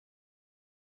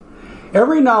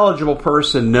Every knowledgeable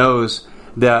person knows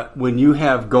that when you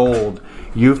have gold,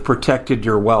 you've protected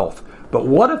your wealth. But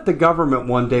what if the government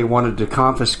one day wanted to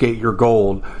confiscate your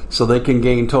gold so they can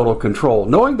gain total control,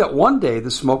 knowing that one day the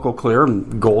smoke will clear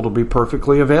and gold will be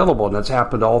perfectly available, and that's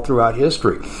happened all throughout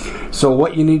history. So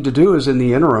what you need to do is, in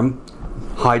the interim,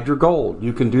 hide your gold.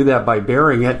 You can do that by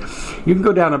burying it. You can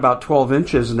go down about 12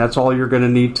 inches, and that's all you're going to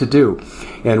need to do.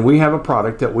 And we have a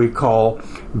product that we call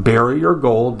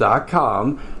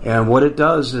buryyourgold.com, and what it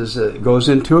does is it goes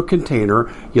into a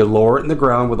container. You lower it in the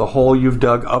ground with a hole you've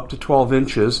dug up to 12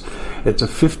 inches. It's a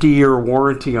 50-year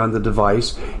warranty on the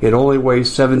device. It only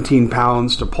weighs 17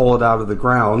 pounds to pull it out of the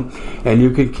ground, and you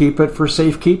can keep it for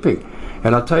safekeeping.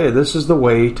 And I'll tell you, this is the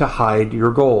way to hide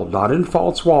your gold, not in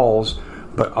false walls,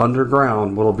 but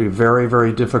underground. Will be very,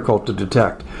 very difficult to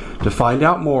detect. To find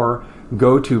out more,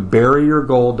 go to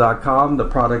buryyourgold.com. The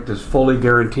product is fully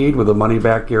guaranteed with a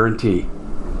money-back guarantee.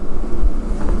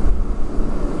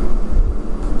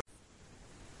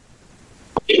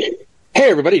 Hey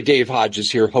everybody, Dave Hodges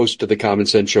here, host of the Common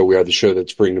Sense Show. We are the show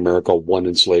that's bringing America one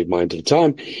enslaved mind at a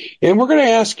time. And we're going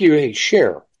to ask you, hey,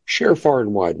 share far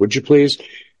and wide, would you please?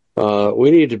 We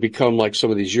need to become like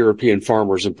some of these European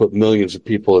farmers and put millions of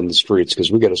people in the streets,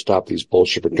 because we got to stop these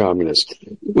Bolshevik communists.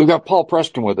 We've got Paul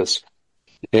Preston with us,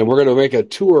 and we're going to make a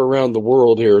tour around the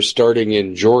world here, starting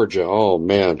in Georgia. Oh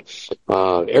man,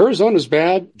 Arizona's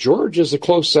bad. Georgia's a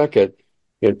close second,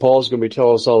 and Paul's going to be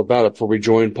telling us all about it. Before we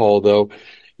join Paul, though,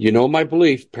 you know my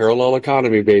belief: parallel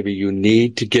economy, baby. You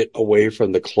need to get away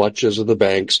from the clutches of the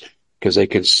banks, because they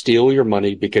can steal your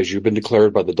money, because you've been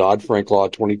declared by the Dodd-Frank Law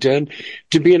of 2010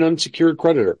 to be an unsecured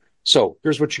creditor. So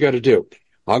here's what you got to do.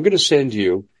 I'm going to send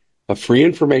you a free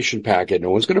information packet.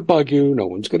 No one's going to bug you. No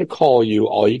one's going to call you.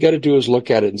 All you got to do is look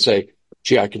at it and say,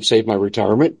 gee, I can save my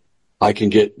retirement. I can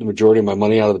get the majority of my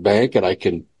money out of the bank, and I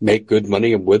can make good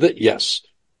money with it. Yes,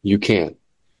 you can.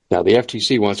 Now, the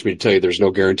FTC wants me to tell you there's no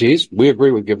guarantees. We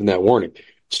agree with giving that warning.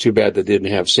 It's too bad they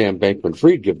didn't have Sam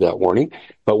Bankman-Fried give that warning,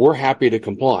 but we're happy to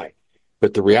comply.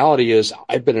 But the reality is,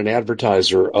 I've been an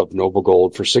advertiser of Noble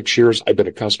Gold for 6 years. I've been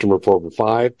a customer for over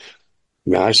 5.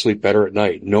 I sleep better at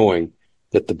night knowing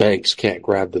that the banks can't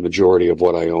grab the majority of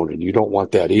what I own, and you don't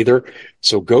want that either.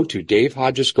 So go to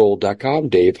DaveHodgesGold.com,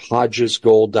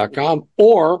 DaveHodgesGold.com,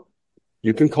 or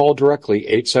you can call directly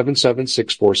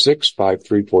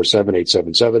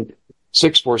 877-646-5347,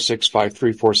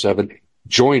 877-646-5347.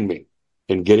 Join me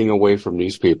in getting away from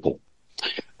these people.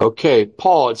 Okay,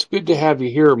 Paul, it's good to have you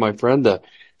here, my friend.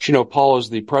 Paul is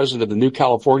the president of the New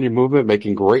California Movement,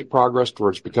 making great progress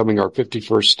towards becoming our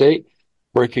 51st state,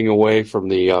 breaking away from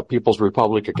the People's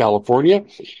Republic of California.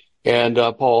 And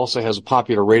Paul also has a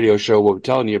popular radio show we're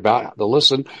telling you about how to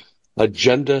listen,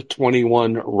 Agenda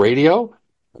 21 Radio.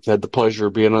 I've had the pleasure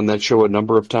of being on that show a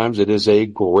number of times. It is a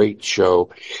great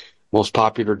show, most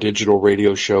popular digital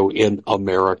radio show in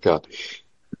America.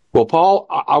 Well, Paul,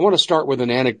 I want to start with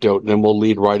an anecdote, and then we'll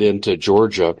lead right into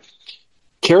Georgia.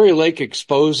 Kari Lake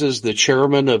exposes the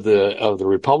chairman of the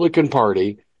Republican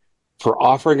Party for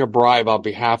offering a bribe on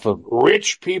behalf of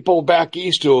rich people back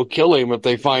east who will kill him if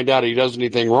they find out he does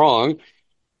anything wrong.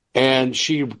 And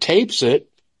she tapes it.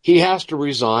 He has to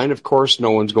resign. Of course,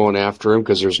 no one's going after him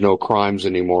because there's no crimes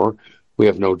anymore. We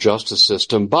have no justice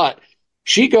system. But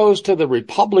she goes to the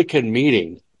Republican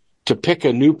meeting to pick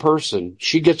a new person.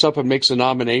 She gets up and makes a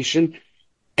nomination,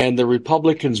 and the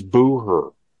Republicans boo her,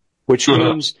 which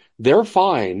means they're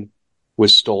fine with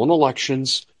stolen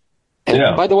elections.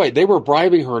 And by the way, they were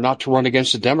bribing her not to run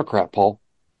against a Democrat, Paul.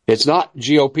 It's not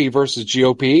GOP versus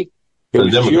GOP. It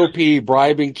was GOP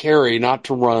bribing Kari not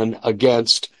to run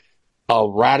against a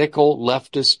radical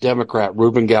leftist Democrat,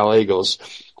 Ruben Gallegos.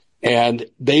 And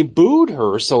they booed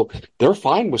her, so they're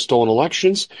fine with stolen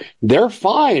elections. They're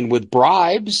fine with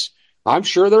bribes. I'm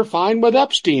sure they're fine with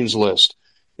Epstein's list.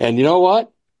 And you know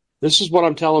what? This is what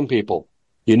I'm telling people.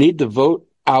 You need to vote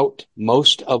out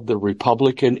most of the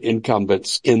Republican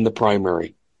incumbents in the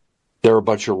primary. They're a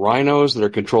bunch of rhinos that are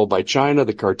controlled by China,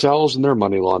 the cartels, and their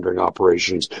money laundering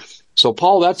operations. So,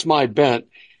 Paul, that's my bent.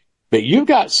 But you've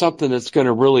got something that's going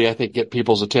to really, I think, get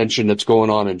people's attention that's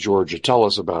going on in Georgia. Tell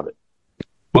us about it.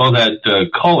 Well, that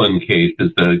Cullen case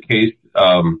is the case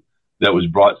that was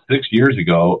brought 6 years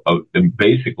ago and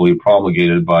basically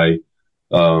promulgated by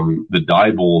the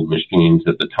Diebold machines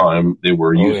at the time. They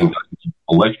were using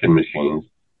election machines.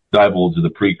 Diebold's are the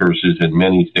precursors in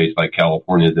many states like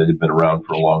California that had been around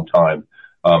for a long time.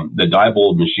 The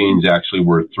Diebold machines actually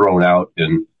were thrown out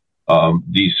and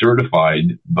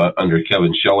decertified, but under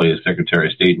Kevin Shelley as Secretary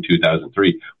of State in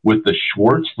 2003 with the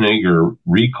Schwarzenegger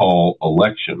recall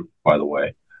election, by the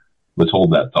way. Let's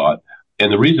hold that thought.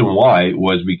 And the reason why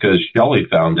was because Shelley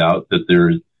found out that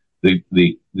there's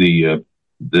the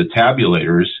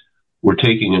tabulators were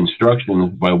taking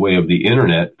instructions by way of the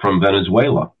internet from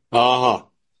Venezuela. Uh-huh.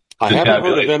 I haven't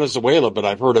heard of Venezuela, but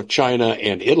I've heard of China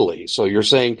and Italy. So you're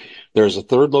saying there's a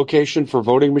third location for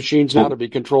voting machines now to be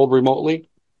controlled remotely?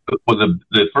 Well,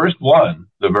 the first one,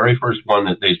 the very first one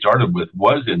that they started with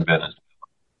was in Venezuela.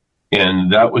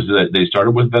 And that was that they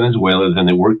started with Venezuela, then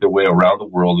they worked their way around the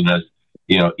world. And as,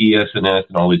 ES&S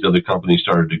and all these other companies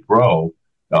started to grow,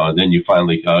 then you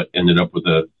finally ended up with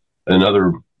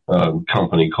another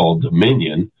company called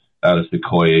Dominion out of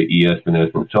Sequoia,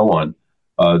 ES&S, and so on.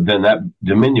 Then that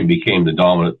Dominion became the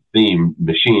dominant theme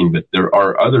machine, but there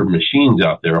are other machines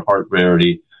out there, Heart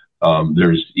Rarity,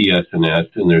 there's ES&S,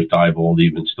 and there's Diebold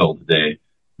even still today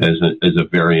as a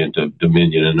variant of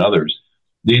Dominion and others.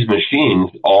 These machines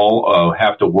all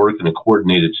have to work in a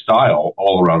coordinated style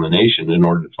all around the nation in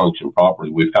order to function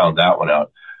properly. We found that one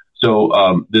out. So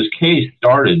this case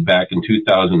started back in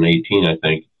 2018, I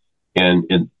think,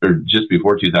 or just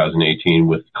before 2018,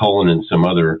 with Cullen and some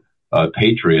other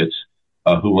patriots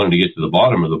who wanted to get to the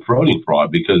bottom of the voting fraud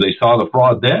because they saw the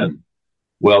fraud then.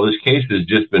 Well, this case has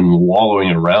just been wallowing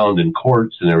around in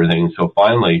courts and everything. So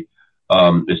finally,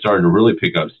 it started to really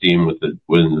pick up steam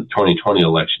when the 2020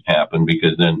 election happened,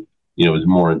 because then, it was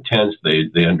more intense.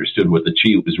 They understood what the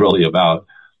cheat was really about.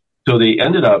 So they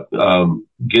ended up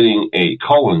getting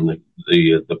Cullen,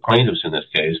 the plaintiffs in this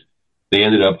case. They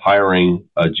ended up hiring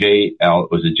J.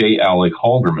 Alec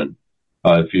Halderman,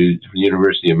 from the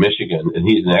University of Michigan, and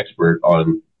he's an expert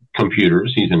on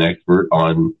computers. He's an expert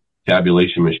on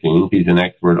tabulation machines. He's an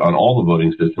expert on all the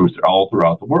voting systems all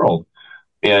throughout the world.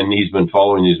 And he's been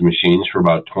following these machines for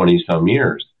about 20 some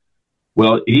years.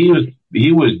 Well, he was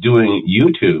doing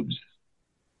YouTubes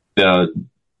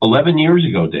 11 years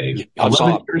ago, Dave. I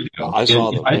saw them.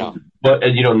 Yeah. But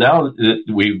now that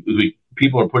we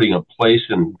people are putting a place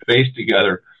and face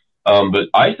together, but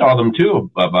I saw them too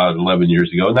about 11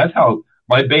 years ago, and that's how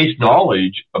my base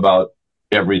knowledge about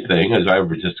everything, as I've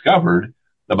discovered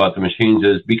about the machines,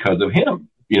 is because of him,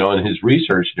 and his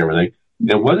research and everything.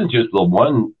 It wasn't just the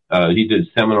one. He did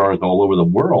seminars all over the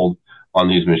world on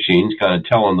these machines, kind of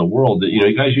telling the world that, you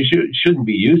guys, you shouldn't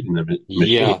be using them.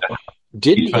 Yeah.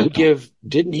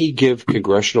 Didn't he give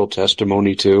congressional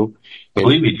testimony too? I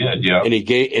believe he did, yeah.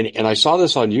 And I saw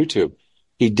this on YouTube.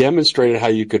 He demonstrated how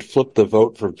you could flip the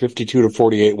vote from 52 to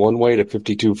 48 one way to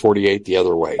 52-48 the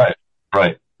other way.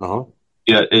 Right. Uh-huh.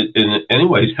 Yeah. And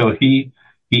anyway, so he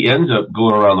ends up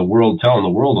going around the world telling the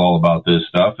world all about this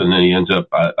stuff, and then he ends up,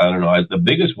 I don't know, the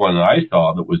biggest one that I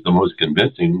saw that was the most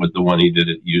convincing was the one he did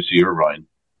at UC Irvine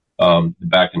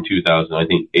back in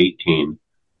 2018.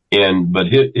 But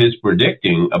his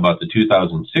predicting about the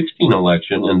 2016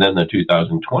 election and then the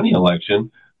 2020 election,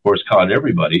 of course, caught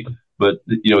everybody. But,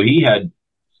 he had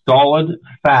solid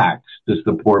facts to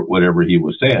support whatever he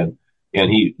was saying, and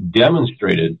he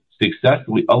demonstrated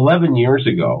successfully 11 years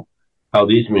ago how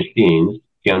these machines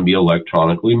can be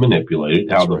electronically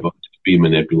manipulated, how the votes can be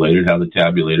manipulated, how the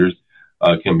tabulators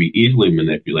can be easily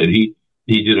manipulated. He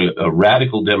did a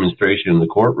radical demonstration in the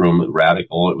courtroom.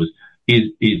 Radical.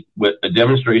 He's a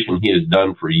demonstration he has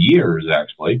done for years,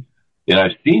 actually, and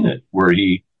I've seen it where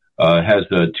he has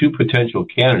two potential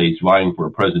candidates vying for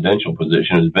a presidential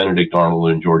position as Benedict Arnold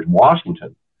and George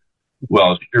Washington.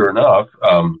 Well, sure enough,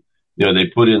 they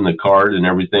put in the card and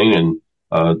everything, and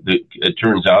it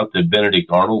turns out that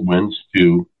Benedict Arnold wins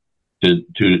 3-2.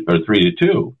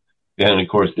 And of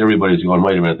course, everybody's going,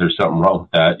 wait a minute, there's something wrong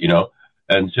with that,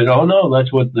 and said, oh no,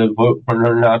 that's what the vote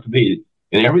turned out to be.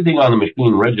 And everything on the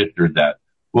machine registered that.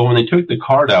 Well, when they took the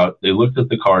card out, they looked at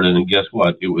the card, and guess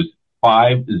what? It was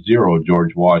 5-0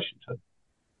 George Washington.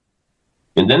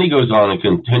 And then he goes on and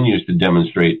continues to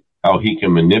demonstrate how he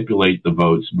can manipulate the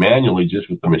votes manually just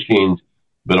with the machines,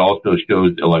 but also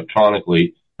shows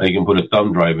electronically how you can put a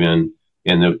thumb drive in,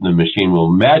 and the machine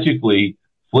will magically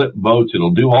flip votes.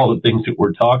 It'll do all the things that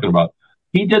we're talking about.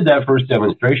 He did that first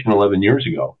demonstration 11 years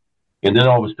ago. And then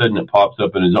all of a sudden it pops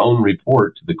up in his own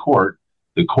report to the court.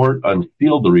 The court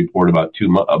unsealed the report about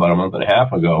a month and a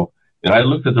half ago. And I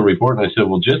looked at the report and I said,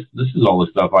 well, this is all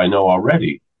the stuff I know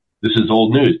already. This is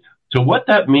old news. So what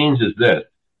that means is this.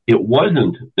 It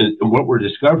wasn't what we're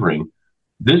discovering.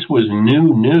 This was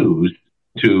new news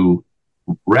to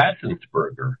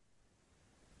Ratzensperger.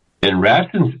 And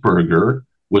Ratzensperger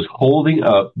was holding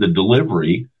up the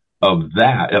delivery of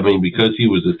that. I mean, because he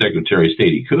was the Secretary of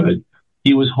State,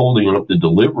 he was holding up the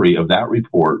delivery of that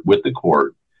report with the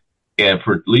court, and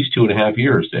for at least 2.5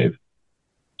 years, Dave.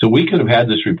 So we could have had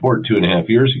this report 2.5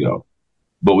 years ago,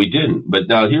 but we didn't. But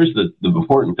now here's the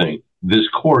important thing. This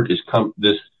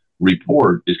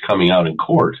report is coming out in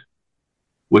court,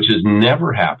 which has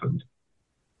never happened.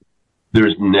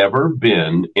 There's never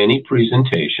been any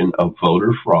presentation of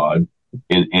voter fraud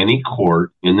in any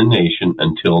court in the nation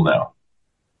until now.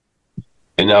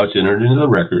 And now it's entered into the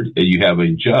record. And you have a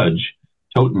judge,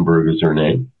 Totenberg is her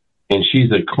name, and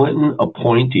she's a Clinton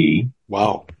appointee.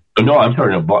 Wow. No, I'm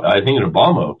sorry, I think an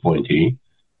Obama appointee.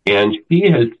 And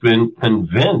she has been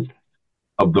convinced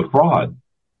of the fraud.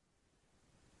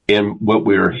 And what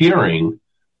we're hearing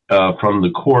from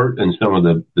the court and some of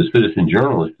the citizen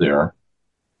journalists there,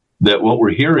 that what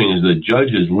we're hearing is the judge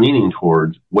is leaning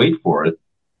towards, wait for it,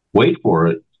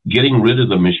 getting rid of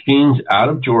the machines out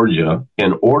of Georgia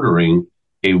and ordering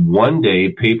a one-day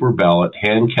paper ballot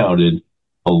hand-counted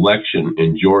election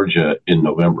in Georgia in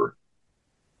November.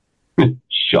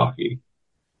 Shocking.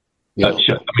 Yeah.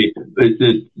 I mean,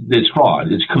 it's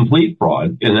fraud. It's complete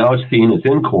fraud. And now it's seen, it's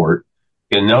in court.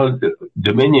 And now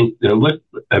Dominion,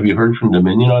 have you heard from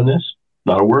Dominion on this?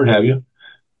 Not a word, have you?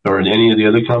 Or in any of the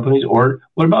other companies? Or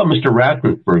what about Mr.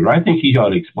 Raffensperger? I think he ought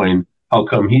to explain how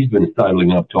come he's been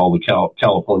sidling up to all the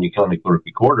California County Clerk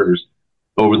Recorders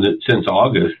since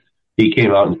August. He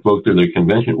came out and spoke to their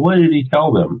convention. What did he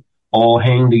tell them? All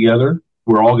hang together?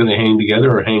 We're all going to hang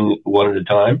together or hang one at a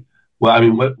time? Well, I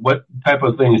mean, what type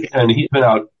of things? And he's been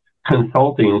out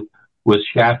consulting with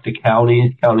Shasta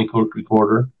County's County Clerk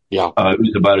Recorder. Yeah. It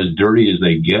was about as dirty as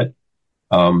they get.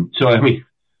 So, I mean,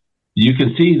 you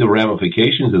can see the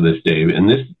ramifications of this, Dave. And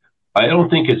this, I don't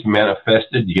think it's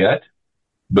manifested yet,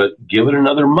 but give it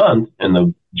another month and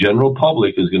the general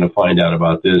public is going to find out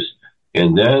about this.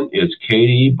 And then it's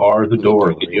Katie bar the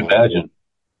door. Can you imagine?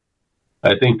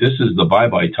 I think this is the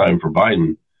bye-bye time for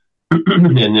Biden.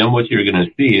 And then what you're going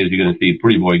to see is you're going to see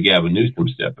pretty boy Gavin Newsom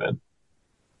step in.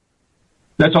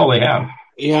 That's all they have.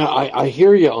 Yeah, I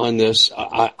hear you on this.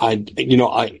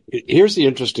 Here's the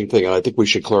interesting thing, and I think we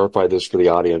should clarify this for the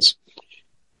audience.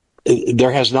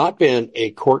 There has not been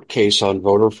a court case on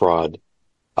voter fraud.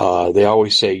 They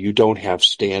always say you don't have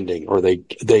standing, or they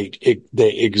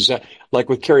like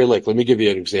with Kari Lake. Let me give you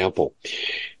an example.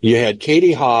 You had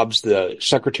Katie Hobbs, the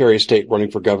Secretary of State, running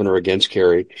for governor against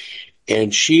Kari,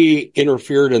 and she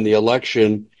interfered in the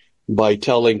election by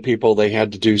telling people they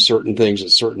had to do certain things at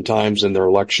certain times in their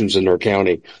elections in their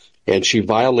county. And she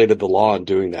violated the law in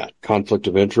doing that, conflict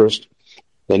of interest.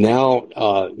 And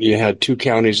now you had two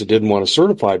counties that didn't want to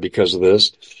certify because of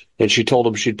this, and she told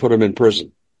them she'd put them in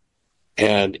prison.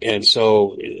 And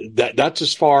so that's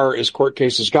as far as court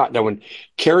cases got. Now, when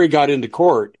Kari got into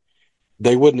court,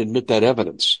 they wouldn't admit that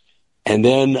evidence. And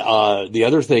then the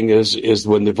other thing is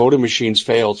when the voting machines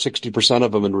failed, 60%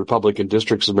 of them in Republican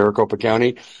districts of Maricopa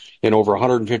County, and over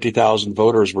 150,000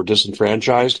 voters were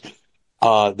disenfranchised.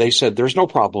 They said there's no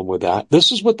problem with that.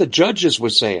 This is what the judges were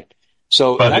saying.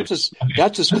 So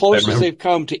that's as close as they've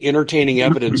come to entertaining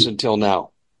evidence until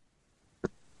now.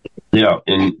 Yeah,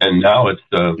 and now it's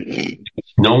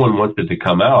no one wants it to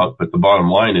come out, but the bottom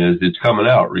line is it's coming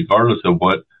out regardless of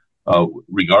what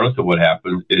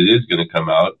happens. It is going to come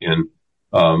out, and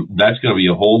that's going to be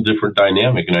a whole different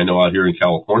dynamic. And I know out here in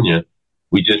California,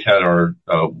 we just had our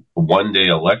one-day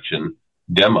election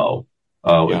demo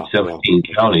in 17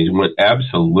 counties. It went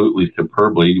absolutely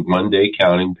superbly. One-day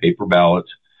counting, paper ballots,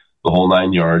 the whole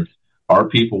 9 yards. Our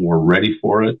people were ready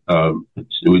for it.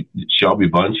 Shelby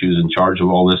Bunch, who's in charge of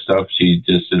all this stuff, she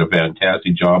just did a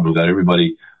fantastic job and got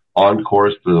everybody on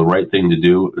course for the right thing to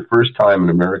do. The first time in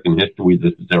American history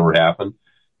this has ever happened.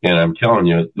 And I'm telling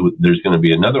you, there's going to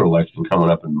be another election coming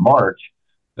up in March.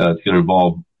 It's going to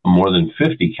involve more than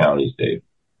 50 counties, Dave,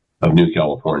 of New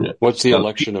California. What's the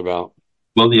election about?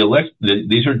 Well,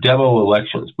 these are demo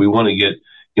elections. We want to get,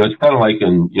 it's kind of like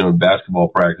in, basketball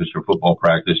practice or football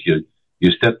practice. You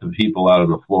set the people out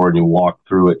on the floor and you walk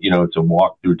through it. It's a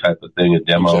walkthrough type of thing, a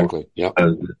demo, exactly. Yep.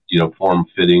 Form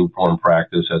fitting, form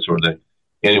practice, that sort of thing.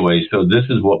 Anyway, so this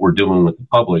is what we're doing with the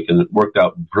public, and it worked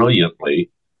out brilliantly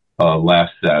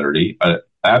last Saturday,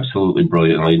 absolutely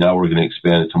brilliantly. Now we're going to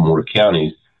expand it to more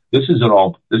counties. This is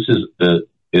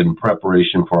in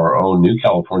preparation for our own new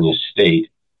California state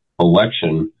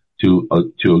election to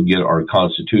get our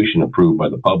Constitution approved by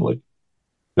the public.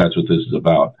 That's what this is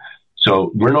about.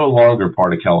 So we're no longer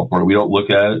part of California. We don't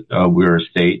look at it. We're a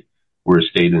state. We're a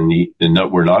state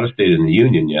we're not a state in the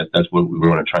union yet. That's what we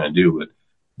want to try and do. But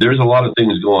there's a lot of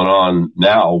things going on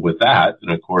now with that.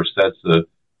 And of course, that's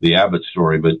the Abbott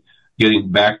story. But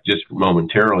getting back just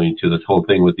momentarily to this whole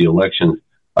thing with the elections,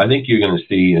 I think you're going to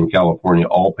see in California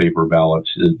all paper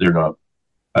ballots. They're not.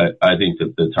 I think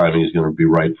that the timing is going to be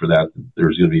right for that.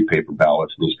 There's going to be paper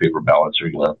ballots, and these paper ballots are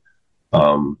going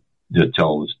to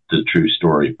tell the true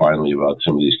story finally about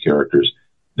some of these characters.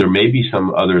 There may be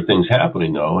some other things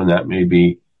happening though, and that may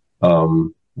be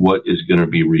what is going to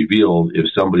be revealed if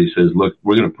somebody says, look,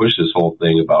 we're going to push this whole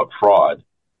thing about fraud.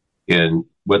 And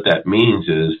what that means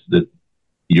is that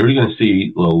you're going to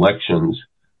see elections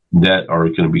that are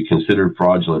going to be considered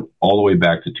fraudulent all the way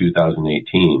back to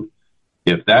 2018.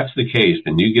 If that's the case,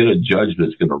 then you get a judge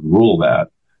that's going to rule that,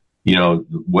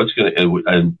 what's going to,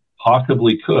 and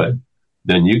possibly could,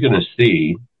 then you're going to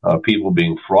see people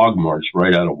being frog marched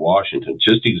right out of Washington,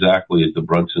 just exactly as the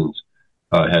Brunsons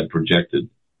had projected.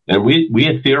 And we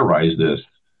had theorized this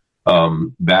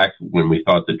back when we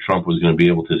thought that Trump was going to be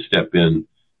able to step in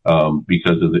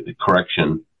because of the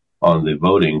correction on the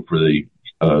voting for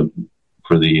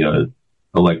the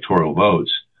electoral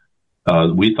votes.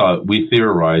 We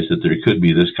theorized that there could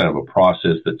be this kind of a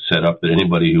process that's set up that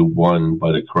anybody who won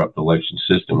by the corrupt election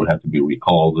system would have to be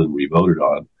recalled and revoted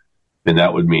on. And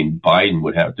that would mean Biden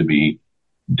would have to be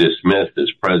dismissed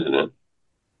as president.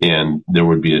 And there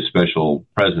would be a special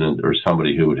president or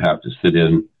somebody who would have to sit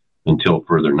in until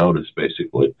further notice,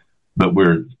 basically. But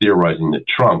we're theorizing that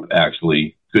Trump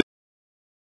actually could.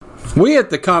 We at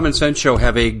the Common Sense Show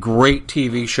have a great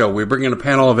TV show. We bring in a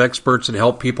panel of experts and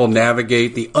help people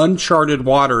navigate the uncharted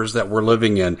waters that we're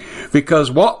living in.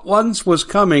 Because what once was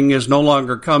coming is no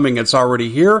longer coming. It's already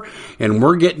here, and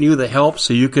we're getting you the help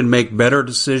so you can make better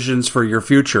decisions for your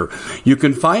future. You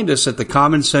can find us at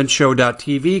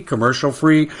thecommonsenseshow.tv,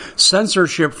 commercial-free,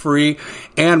 censorship-free,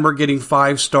 and we're getting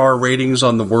 5-star ratings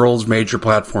on the world's major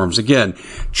platforms. Again,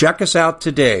 check us out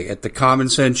today at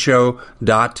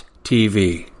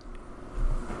thecommonsenseshow.tv.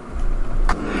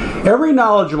 Every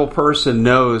knowledgeable person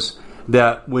knows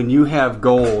that when you have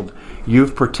gold,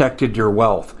 you've protected your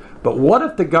wealth. But what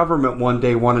if the government one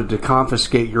day wanted to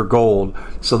confiscate your gold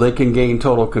so they can gain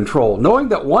total control, knowing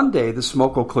that one day the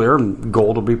smoke will clear and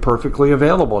gold will be perfectly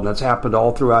available, and that's happened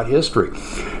all throughout history.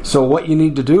 So what you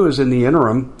need to do is, in the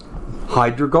interim,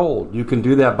 hide your gold. You can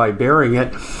do that by burying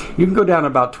it. You can go down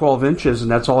about 12 inches, and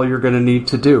that's all you're going to need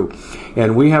to do.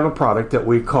 And we have a product that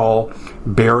we call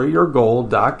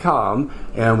buryyourgold.com,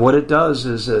 and what it does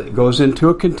is it goes into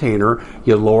a container.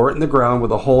 You lower it in the ground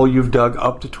with a hole you've dug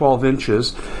up to 12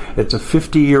 inches. It's a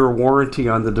 50-year warranty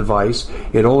on the device.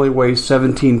 It only weighs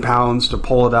 17 pounds to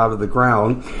pull it out of the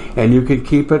ground, and you can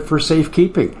keep it for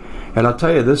safekeeping. And I'll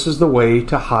tell you, this is the way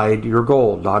to hide your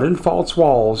gold, not in false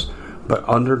walls, but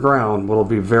underground. Will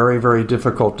be very, very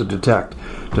difficult to detect.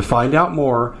 To find out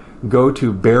more, go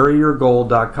to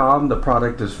buryyourgold.com. The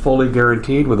product is fully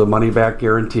guaranteed with a money-back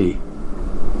guarantee.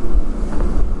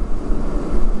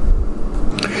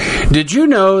 Did you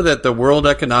know that the World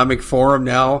Economic Forum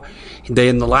now,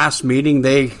 in the last meeting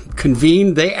they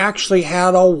convened, they actually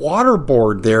had a water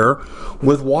board there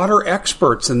with water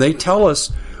experts, and they tell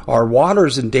us our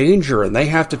water's in danger and they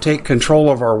have to take control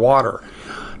of our water.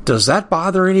 Does that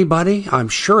bother anybody? I'm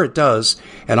sure it does.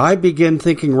 And I begin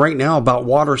thinking right now about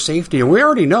water safety. And we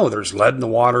already know there's lead in the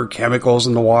water, chemicals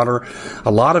in the water.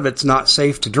 A lot of it's not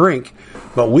safe to drink.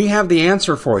 But we have the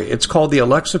answer for you. It's called the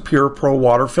Alexa Pure Pro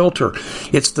Water Filter.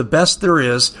 It's the best there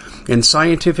is, and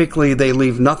scientifically they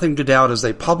leave nothing to doubt as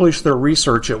they publish their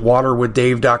research at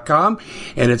waterwithdave.com,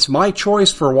 and it's my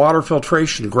choice for water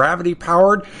filtration. Gravity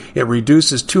powered, it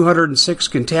reduces 206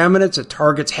 contaminants, it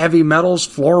targets heavy metals,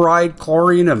 fluoride,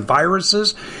 chlorine, and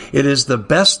viruses. It is the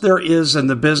best there is in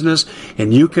the business,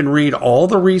 and you can read all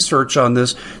the research on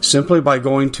this simply by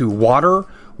going to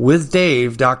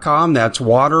waterwithdave.com. That's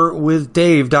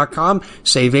waterwithdave.com.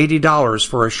 Save $80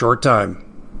 for a short time.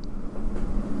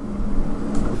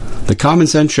 The Common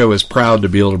Sense Show is proud to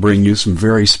be able to bring you some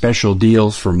very special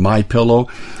deals from MyPillow.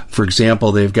 For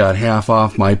example, they've got half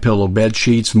off MyPillow bed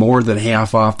sheets, more than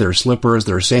half off their slippers,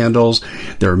 their sandals,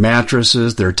 their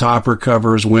mattresses, their topper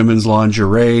covers, women's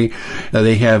lingerie.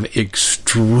 They have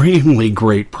extremely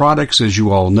great products, as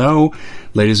you all know.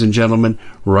 Ladies and gentlemen,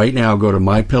 right now go to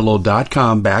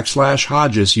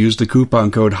mypillow.com/Hodges. Use the coupon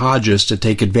code Hodges to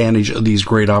take advantage of these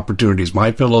great opportunities.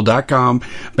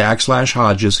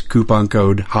 mypillow.com/Hodges, coupon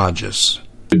code Hodges.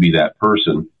 To be that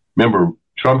person. Remember,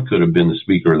 Trump could have been the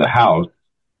Speaker of the House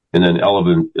and then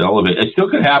elevate. It still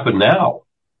could happen now.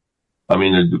 I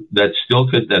mean, that still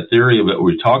could, that theory of it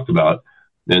we talked about,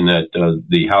 and that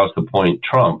the House appoint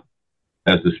Trump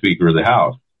as the Speaker of the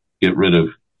House, get rid of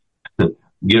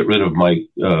Mike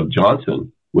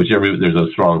Johnson, which there's a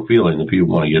strong feeling that people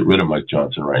want to get rid of Mike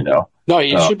Johnson right now. No,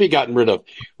 he should be gotten rid of.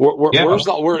 Where's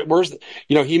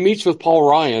he meets with Paul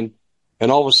Ryan,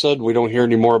 and all of a sudden we don't hear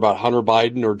any more about Hunter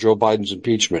Biden or Joe Biden's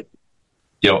impeachment.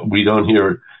 We don't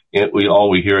hear it. All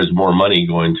we hear is more money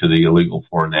going to the illegal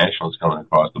foreign nationals coming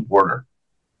across the border.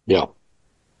 Yeah.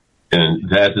 And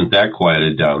hasn't that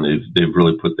quieted down? They've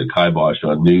really put the kibosh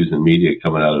on news and media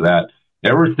coming out of that.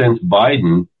 Ever since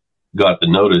Biden got the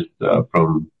notice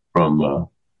from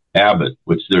Abbott,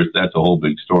 which that's a whole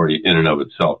big story in and of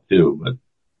itself too.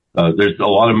 But there's a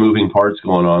lot of moving parts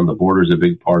going on. The border's a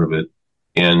big part of it,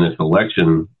 and this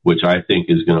election, which I think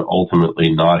is going to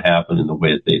ultimately not happen in the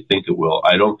way that they think it will.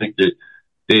 I don't think that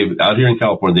out here in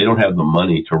California, they don't have the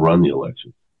money to run the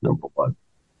election. Number one.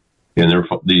 And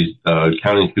these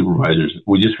county supervisors,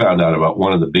 we just found out about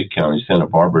one of the big counties, Santa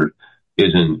Barbara,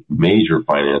 is in major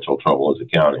financial trouble as a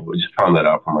county. We just found that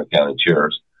out from our county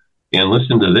chairs. And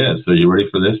listen to this. Are you ready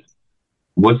for this?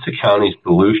 What's the county's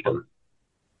solution?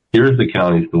 Here's the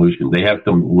county's solution. They have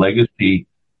some legacy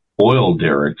oil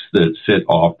derricks that sit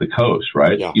off the coast,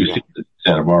 right? See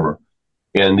Santa Barbara.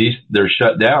 And they're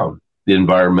shut down. The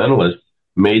environmentalists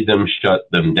made them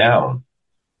shut them down.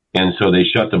 And so they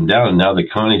shut them down, and now the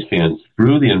county stands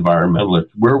through the environmentalists.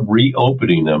 We're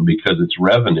reopening them because it's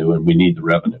revenue, and we need the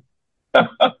revenue.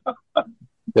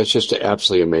 That's just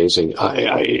absolutely amazing.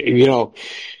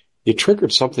 You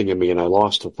triggered something in me, and I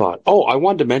lost a thought. Oh, I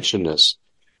wanted to mention this.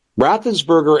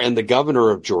 Raffensperger and the governor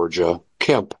of Georgia,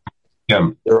 Kemp,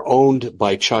 they're owned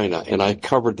by China, and I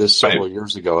covered this several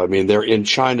years ago. I mean, they're in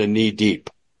China knee deep.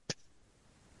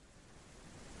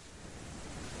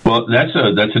 Well, that's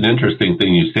an interesting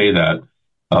thing you say that.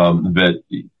 That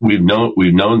we've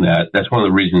known that. That's one of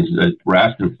the reasons that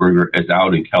Raffensperger is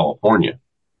out in California.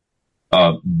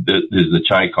 Is the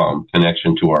Chi-Com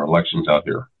connection to our elections out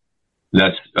here.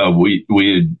 That's we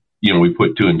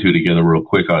put two and two together real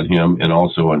quick on him and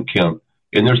also on Kemp.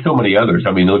 And there's so many others.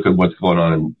 I mean, look at what's going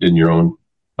on in your own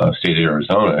state of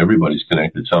Arizona. Everybody's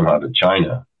connected somehow to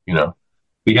China.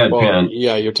 We had Penn.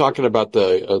 Yeah, you're talking about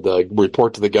the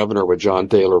report to the governor with John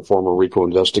Thaler, former RICO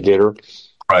investigator.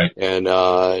 Right. And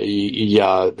he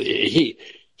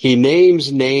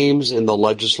names names in the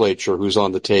legislature who's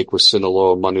on the take with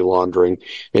Sinaloa money laundering,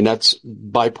 and that's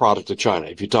byproduct of China.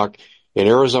 If you talk in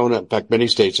Arizona, in fact, many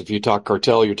states, if you talk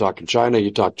cartel, you're talking China.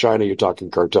 You talk China, you're talking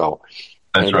cartel.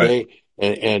 That's right.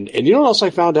 And you know what else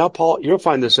I found out, Paul? You'll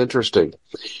find this interesting.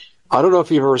 I don't know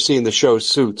if you've ever seen the show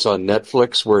Suits on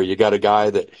Netflix, where you got a guy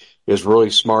that is really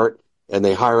smart and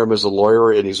they hire him as a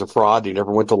lawyer and he's a fraud. He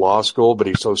never went to law school, but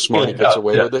he's so smart he gets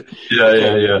away with it.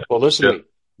 Yeah. Well, listen to me.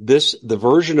 The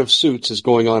version of Suits is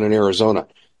going on in Arizona.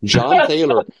 John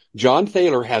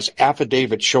Thaler has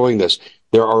affidavits showing this.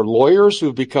 There are lawyers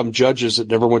who've become judges that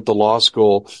never went to law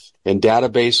school, and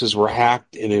databases were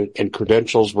hacked and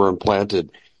credentials were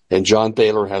implanted. And John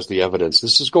Thaler has the evidence.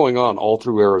 This is going on all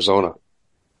through Arizona.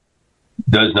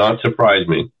 Does not surprise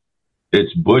me.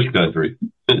 It's bush country.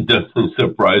 It doesn't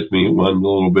surprise me one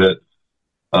little bit.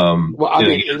 Well, I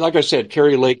mean, like I said,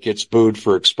 Carrie Lake gets booed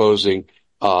for exposing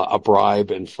a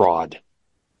bribe and fraud.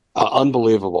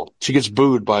 Unbelievable. She gets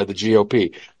booed by the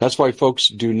GOP. That's why folks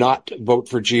do not vote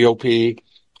for GOP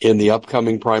in the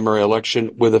upcoming primary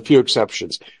election, with a few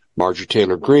exceptions. Marjorie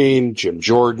Taylor Greene, Jim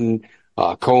Jordan,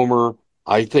 Comer.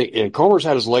 I think, and Comer's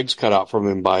had his legs cut out from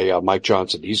him by Mike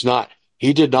Johnson.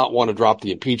 He did not want to drop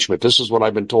the impeachment. This is what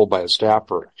I've been told by a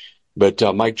staffer. But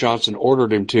Mike Johnson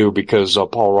ordered him to because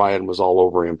Paul Ryan was all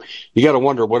over him. You got to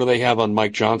wonder, what do they have on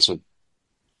Mike Johnson?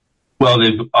 Well,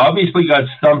 they've obviously got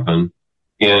something.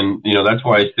 And, that's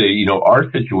why I say,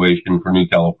 our situation for New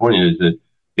California is that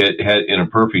it had, in a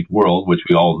perfect world, which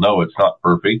we all know it's not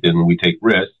perfect and we take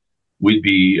risks, we'd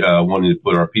be wanting to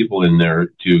put our people in there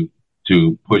to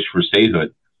push for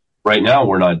statehood. Right now,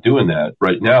 we're not doing that.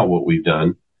 Right now, what we've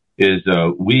done is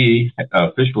we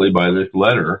officially, by this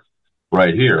letter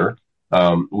right here,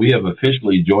 we have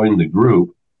officially joined the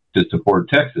group to support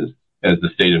Texas as the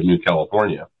state of New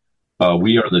California.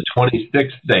 We are the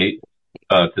 26th state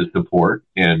to support,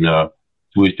 and so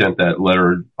we sent that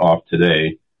letter off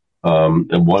today,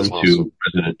 and one to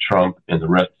President Trump and the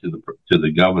rest to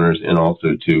the governors and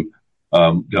also to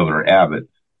Governor Abbott.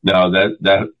 Now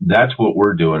that's what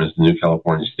we're doing as the New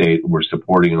California state. We're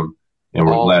supporting them, and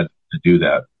we're glad to do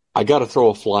that. I got to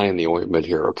throw a fly in the ointment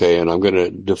here, okay? And I'm going to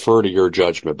defer to your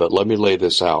judgment, but let me lay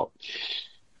this out.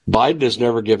 Biden has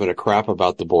never given a crap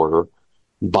about the border.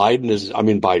 Abbott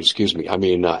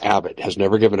has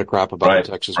never given a crap about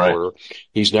the Texas border.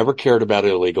 He's never cared about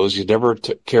illegals. He's never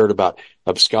cared about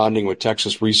absconding with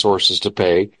Texas resources to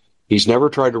pay. He's never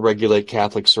tried to regulate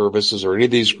Catholic services or any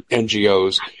of these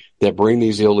NGOs that bring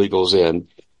these illegals in.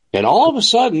 And all of a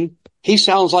sudden, he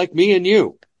sounds like me and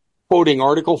you, quoting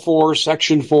Article 4,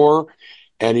 Section 4.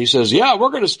 And he says, yeah, we're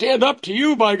going to stand up to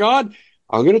you, by God.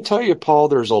 I'm going to tell you, Paul,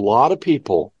 there's a lot of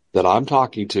people that I'm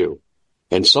talking to,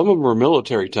 and some of them are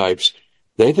military types.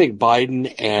 They think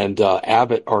Biden and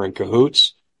Abbott are in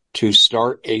cahoots to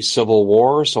start a civil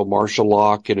war so martial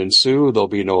law can ensue. There'll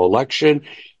be no election,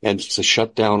 and it's a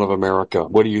shutdown of America.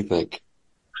 What do you think?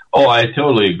 Oh, I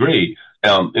totally agree.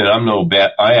 And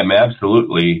I am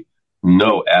absolutely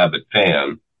no Abbott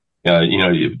fan.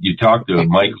 You talk to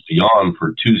Michael Yon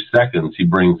for 2 seconds, he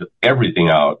brings everything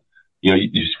out.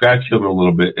 You scratch him a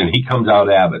little bit, and he comes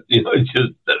out Abbott. It's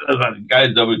just the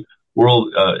guy's of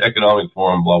World Economic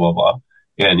Forum, blah blah blah,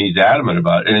 and he's adamant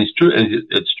about it. And it's true.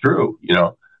 It's true.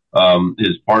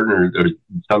 His partner, or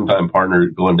sometime partner,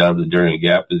 going down to the Darien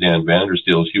Gap is Ann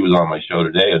Vandersteel. She was on my show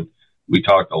today, and we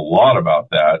talked a lot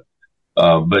about that.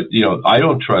 But I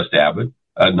don't trust Abbott,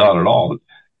 not at all.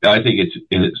 I think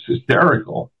it's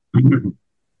hysterical.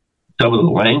 Some of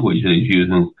the language that he's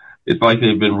using, it's like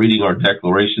they've been reading our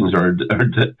declarations or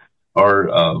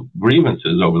our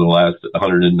grievances over the last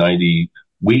 190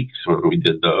 weeks when we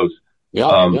did those.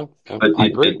 Yeah, but I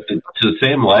agree. It's the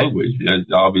same language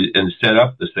and set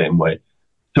up the same way.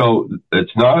 So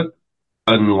it's not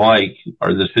unlike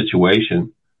the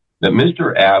situation that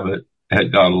Mr. Abbott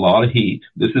had got a lot of heat.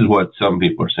 This is what some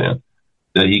people are saying,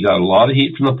 that he got a lot of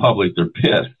heat from the public. They're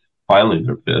pissed. Finally,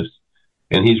 they're pissed.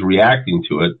 And he's reacting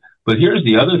to it. But here's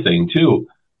the other thing, too.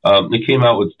 It came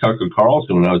out with Tucker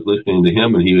Carlson when I was listening to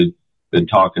him, and he had been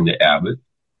talking to Abbott.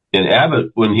 And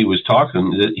Abbott, when he was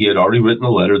talking, he had already written the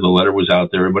letter. The letter was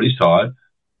out there. Everybody saw it.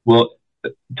 Well,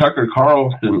 Tucker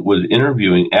Carlson was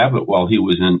interviewing Abbott while he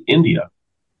was in India.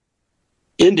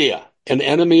 India, an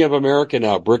enemy of America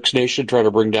now. BRICS nation trying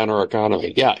to bring down our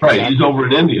economy. Yeah, right. Exactly. He's over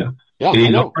in India. Yeah,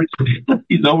 he's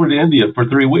over to India for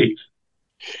 3 weeks.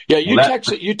 Yeah,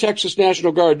 you Texas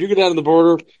National Guard, you get down to the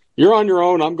border, you're on your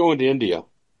own. I'm going to India.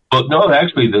 Well, no,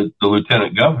 actually, the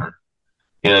lieutenant governor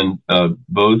and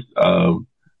both the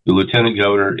lieutenant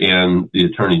governor and the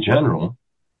attorney general,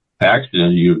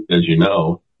 Paxton, as you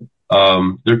know,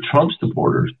 they're Trump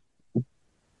supporters.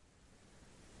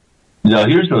 Now,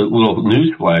 here's a little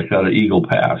news flash out of Eagle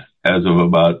Pass. As of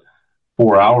about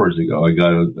 4 hours ago, I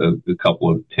got a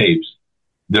couple of tapes.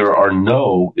 There are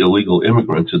no illegal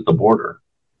immigrants at the border.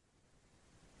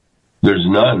 There's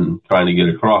none trying to get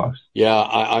across. Yeah,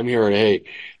 I'm hearing,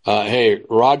 hey,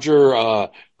 Roger,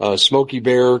 Smokey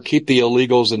Bear, keep the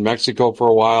illegals in Mexico for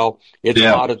a while. It's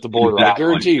hot at the border. Exactly. I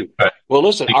guarantee you. Right. Well,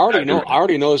 listen, exactly. I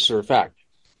already know this for a fact.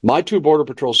 My 2 Border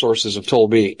Patrol sources have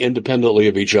told me, independently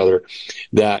of each other,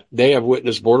 that they have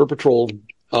witnessed Border Patrol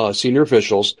senior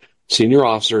officials, senior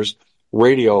officers,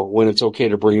 radio when it's okay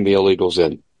to bring the illegals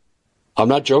in. I'm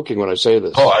not joking when I say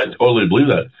this. Oh, I totally believe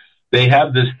that. They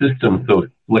have this system so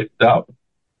slicked up,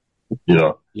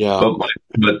 Yeah.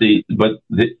 If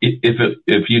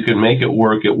you can make it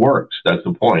work, it works. That's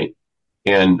the point.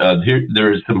 And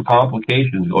there's some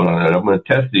complications going on. And I'm going to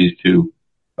test these 2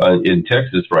 in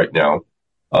Texas right now.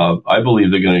 I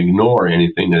believe they're going to ignore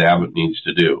anything that Abbott needs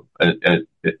to do as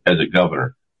a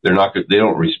governor. They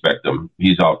don't respect him.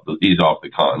 He's off the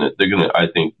continent. They're going to, I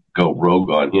think, go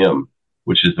rogue on him,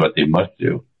 which is what they must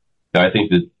do. I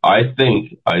think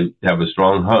I have a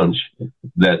strong hunch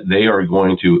that they are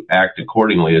going to act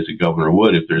accordingly as a governor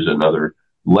would if there's another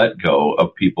let go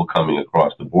of people coming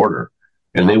across the border,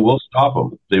 and they will stop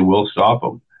them. They will stop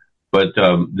them. But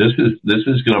this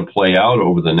is going to play out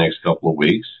over the next couple of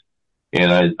weeks,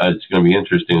 and it's going to be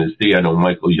interesting to see. I know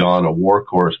Michael Yon, a war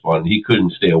correspondent, he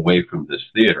couldn't stay away from this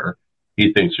theater.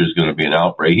 He thinks there's going to be an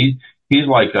outbreak. He's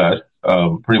like us,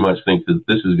 pretty much thinks that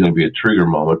this is going to be a trigger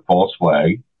moment, false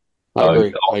flag.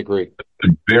 I agree. It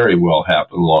could very well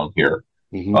happen along here.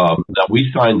 Mm-hmm. Now,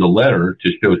 we signed the letter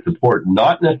to show support,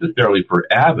 not necessarily for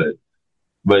Abbott,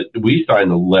 but we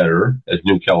signed the letter as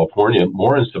New California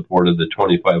more in support of the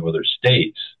 25 other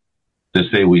states to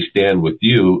say we stand with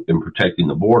you in protecting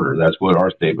the border. That's what our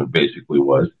statement basically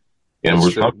was. And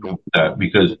we're talking about that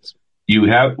because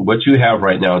what you have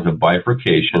right now is a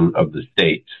bifurcation of the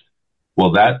states.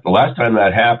 Well, the last time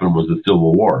that happened was the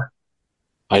Civil War.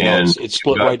 I know, it's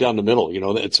split right down the middle.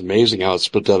 It's amazing how it's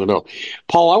split down the middle.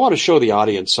 Paul, I want to show the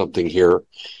audience something here,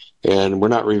 and we're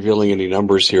not revealing any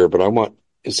numbers here, but I want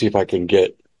to see if I can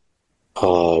get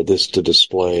this to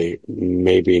display.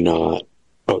 Maybe not.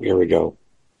 Oh, here we go.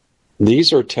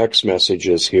 These are text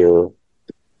messages here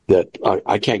that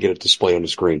I can't get it displayed on the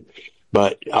screen,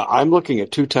 but I'm looking at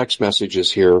 2 text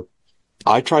messages here.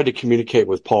 I tried to communicate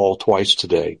with Paul twice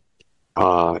today.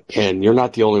 And you're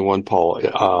not the only one,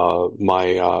 Paul.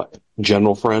 My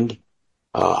general friend,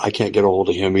 I can't get a hold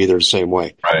of him either the same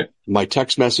way. Right. My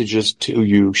text messages to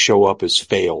you show up as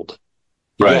failed.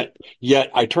 Right. Yet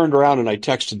I turned around and I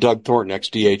texted Doug Thornton,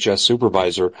 ex-DHS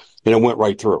supervisor, and it went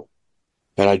right through.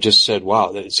 And I just said,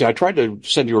 wow. See, I tried to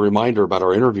send you a reminder about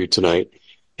our interview tonight,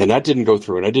 and that didn't go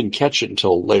through, and I didn't catch it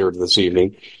until later this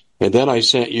evening. And then I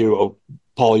sent you,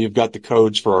 Paul, you've got the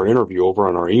codes for our interview over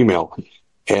on our email.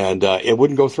 And it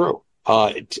wouldn't go through.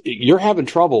 You're having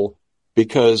trouble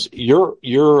because you're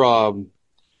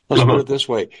let's put it this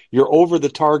way, you're over the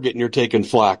target and you're taking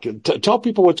flack. Tell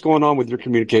people what's going on with your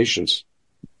communications.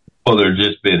 Well, they're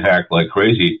just being hacked like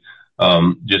crazy.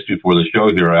 Just before the show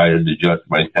here, I had to adjust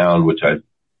my sound, which I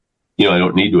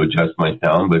don't need to adjust my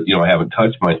sound, but, I haven't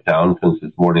touched my sound since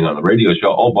this morning on the radio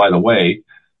show. Oh, by the way,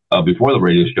 before the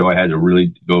radio show, I had to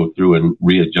really go through and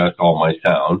readjust all my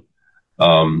sound.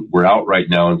 We're out right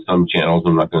now on some channels.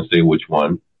 I'm not going to say which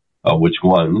ones,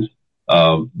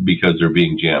 because they're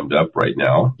being jammed up right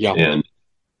now. Yeah. And,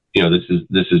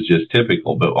 this is just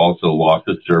typical, but also loss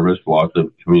of service, loss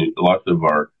of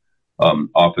our,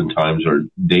 oftentimes our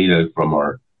data from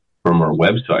our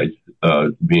websites,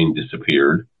 being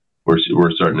disappeared.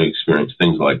 We're starting to experience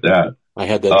things like that. I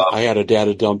had a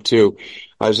data dump too.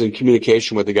 I was in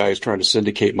communication with the guy who's trying to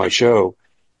syndicate my show,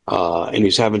 and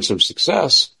he's having some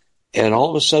success. And all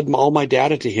of a sudden, all my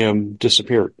data to him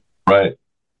disappeared. Right.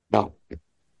 No.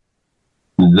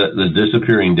 The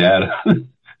disappearing data.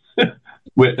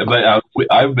 But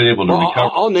I've been able to recover.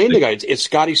 I'll name the guy. It's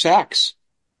Scotty Sachs,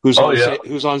 who's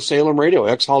on Salem Radio,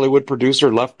 ex-Hollywood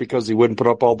producer, left because he wouldn't put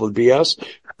up all the BS.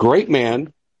 Great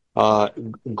man,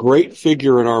 great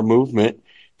figure in our movement.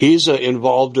 He's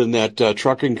involved in that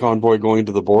trucking convoy going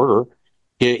to the border.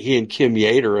 He and Kim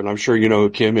Yater, and I'm sure you know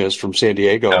who Kim is from San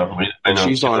Diego. Yeah, I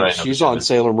know. She's on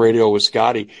Salem Radio with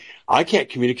Scotty. I can't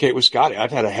communicate with Scotty.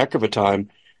 I've had a heck of a time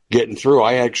getting through.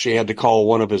 I actually had to call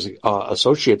one of his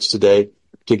associates today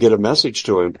to get a message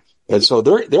to him. And so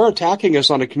they're attacking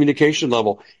us on a communication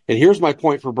level. And here's my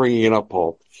point for bringing it up,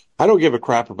 Paul. I don't give a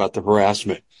crap about the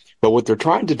harassment, but what they're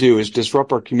trying to do is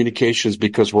disrupt our communications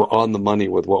because we're on the money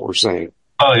with what we're saying.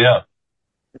 Oh, yeah.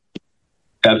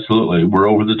 Absolutely. We're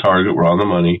over the target. We're on the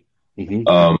money.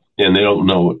 Mm-hmm. And they don't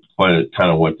know quite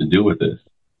kind of what to do with this.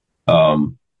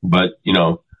 But,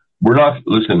 we're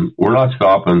not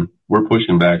stopping. We're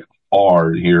pushing back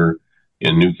hard here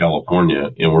in New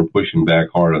California, and we're pushing back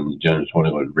hard on the Genesis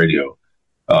 21 radio.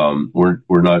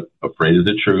 We're not afraid of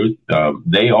the truth.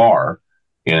 They are.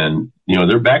 And,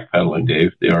 they're backpedaling,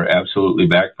 Dave. They are absolutely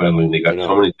backpedaling. They got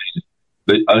so many things.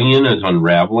 The onion is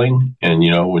unraveling, and,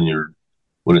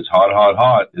 when it's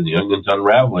hot, and the onion's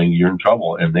unraveling, you're in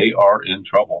trouble, and they are in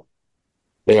trouble.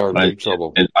 They are in big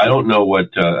trouble. And I don't know what,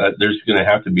 there's going to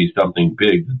have to be something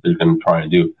big that they're going to try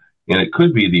and do. And it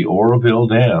could be the Oroville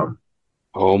Dam.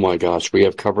 Oh my gosh, we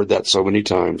have covered that so many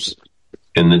times.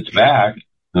 And it's back.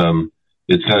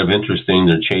 It's kind of interesting.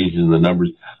 They're changing the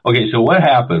numbers. Okay, so what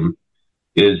happened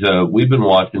is we've been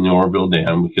watching the Oroville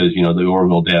Dam because, the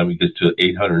Oroville Dam gets to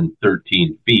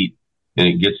 813 feet. And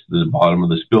it gets to the bottom of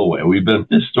the spillway.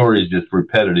 This story is just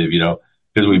repetitive,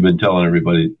 because we've been telling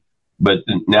everybody. But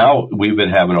now we've been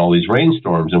having all these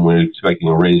rainstorms, and we're expecting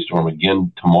a rainstorm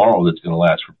again tomorrow that's going to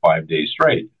last for 5 days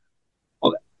straight.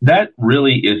 Well, that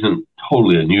really isn't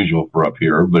totally unusual for up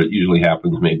here, but it usually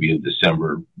happens maybe in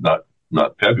December,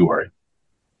 not February.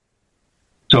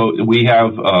 So we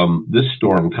have this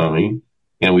storm coming,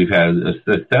 and we've had a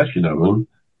succession of them.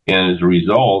 And as a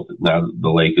result, now the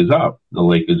lake is up. The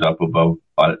lake is up above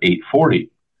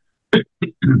 840.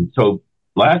 So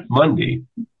last Monday,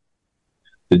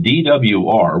 the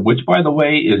DWR, which by the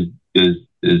way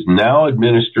is now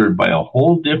administered by a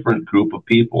whole different group of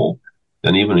people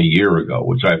than even a year ago,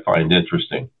 which I find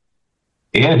interesting.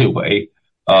 Anyway,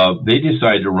 they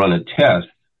decided to run a test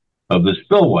of the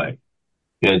spillway.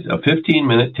 It's a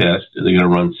 15-minute test. They're going to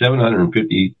run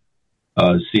 750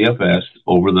 CFS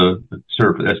over the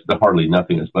surface. That's hardly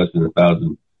nothing. It's less than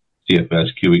 1,000 CFS,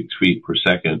 cubic feet per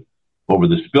second, over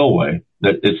the spillway.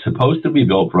 That it's supposed to be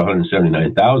built for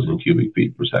 179,000 cubic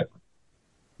feet per second.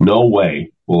 No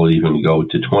way will it even go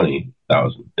to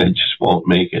 20,000. It just won't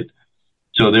make it.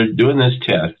 So they're doing this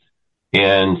test,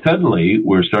 and suddenly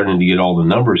we're starting to get all the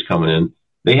numbers coming in.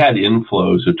 They had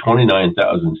inflows of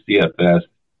 29,000 CFS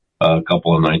a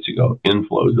couple of nights ago,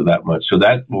 inflows of that much. So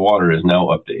that water is now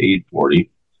up to 840,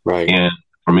 right? And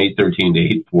from 813 to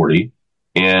 840.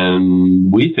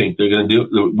 And we think they're going to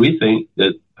do, we think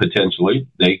that potentially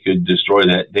they could destroy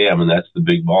that dam, and that's the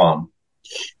big bomb.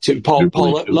 So, Paul,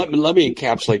 let me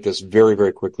encapsulate this very,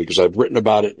 very quickly, because I've written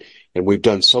about it and we've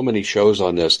done so many shows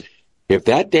on this. If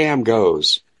that dam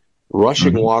goes,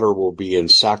 rushing water will be in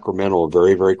Sacramento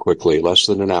very, very quickly, less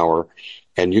than an hour.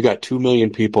 And you got 2 million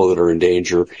people that are in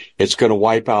danger. It's going to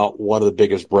wipe out one of the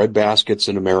biggest bread baskets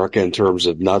in America in terms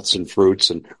of nuts and fruits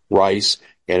and rice.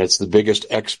 And it's the biggest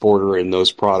exporter in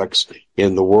those products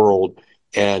in the world.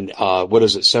 And,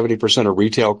 70% of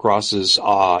retail crosses,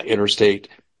 Interstate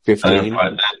 15?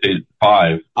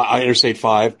 Interstate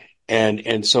 5.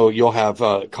 And so you'll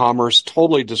have, commerce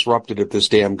totally disrupted if this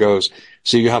dam goes.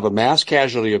 So you have a mass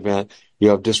casualty event. You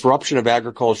have disruption of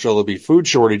agriculture. There'll be food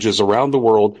shortages around the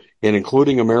world, and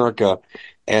including America,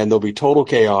 and there'll be total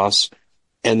chaos.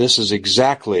 And this is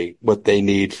exactly what they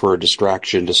need for a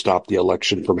distraction to stop the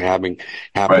election from happening,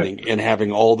 Right. and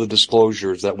having all the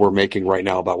disclosures that we're making right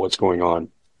now about what's going on.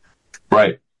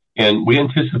 Right. And we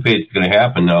anticipate it's going to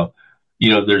happen now.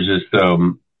 There's this,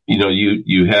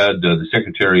 you had the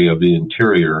Secretary of the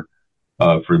Interior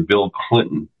for Bill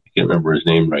Clinton. I can't remember his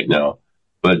name right now,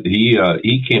 but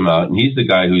he came out, and he's the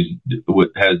guy who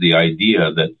has the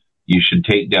idea that you should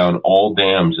take down all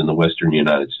dams in the western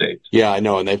United States. Yeah, I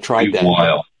know, and they've tried that.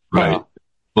 Wild, right? Uh-huh.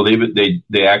 Well,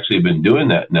 they actually have been doing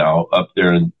that now up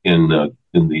there in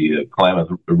the Klamath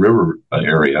River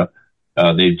area.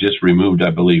 They've just removed,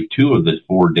 I believe, 2 of the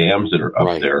 4 dams that are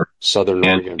up there. Southern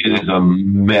Oregon. It is a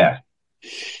mess.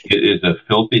 It is a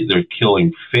filthy. They're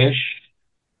killing fish.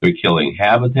 They're killing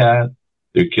habitat.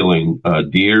 They're killing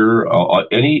deer.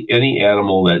 Any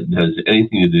animal that has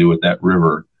anything to do with that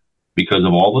river, because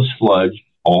of all the sludge,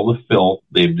 all the filth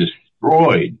they've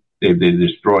destroyed. They've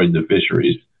destroyed the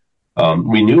fisheries.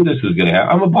 We knew this was going to happen.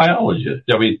 I'm a biologist.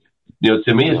 I mean,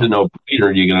 to me, it's a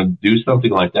no-brainer. You're going to do something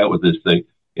like that with this thing.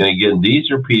 And again,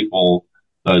 these are people.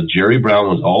 Jerry Brown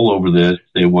was all over this.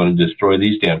 They want to destroy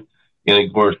these dams. And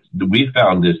of course, we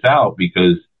found this out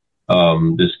because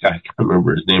this guy, I can't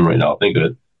remember his name right now. I'll think of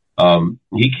it.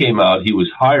 He came out. He was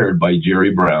hired by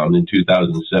Jerry Brown in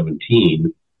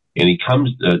 2017. And he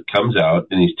comes out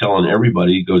and he's telling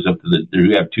everybody, he goes up to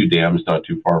we have 2 dams not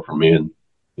too far from me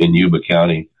in Yuba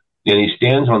County. And he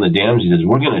stands on the dams. He says,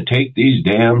 we're going to take these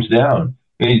dams down.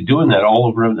 And he's doing that all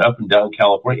over up and down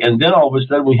California. And then all of a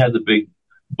sudden we had the big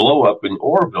blow up in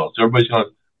Oroville. So everybody's going,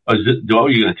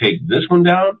 you're going to take this one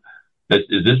down?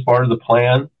 Is this part of the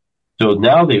plan? So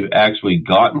now they've actually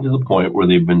gotten to the point where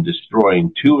they've been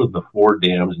destroying 2 of the 4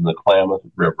 dams in the Klamath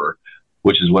River,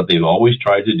 which is what they've always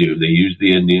tried to do. They use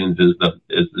the Indians as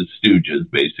the stooges,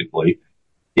 basically.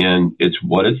 And it's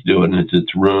what it's doing.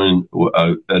 It's ruined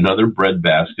another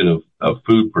breadbasket of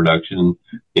food production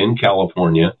in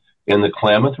California. And the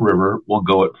Klamath River will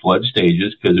go at flood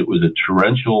stages because it was a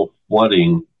torrential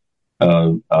flooding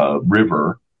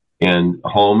river. And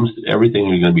homes,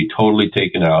 everything is going to be totally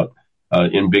taken out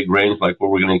in big rains like what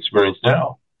we're going to experience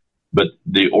now. But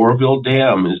the Oroville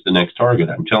Dam is the next target,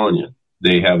 I'm telling you.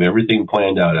 They have everything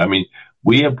planned out. I mean,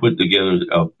 we have put together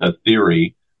a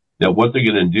theory that what they're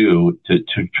going to do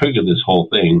to trigger this whole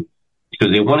thing,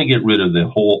 because they want to get rid of the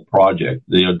whole project,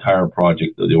 the entire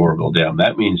project of the Oroville Dam.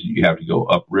 That means you have to go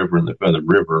upriver in the Feather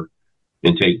River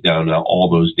and take down all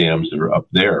those dams that are up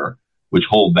there, which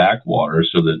hold back water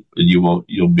so that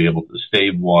you'll be able to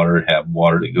save water, have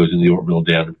water that goes in the Oroville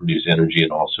Dam to produce energy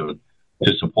and also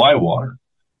to supply water.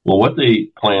 Well, what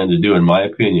they plan to do, in my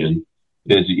opinion,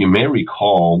 is you may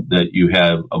recall that you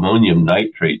have ammonium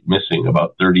nitrate missing,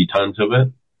 about 30 tons of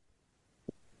it.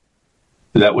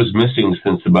 That was missing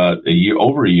since about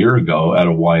over a year ago out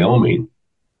of Wyoming.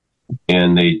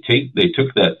 And they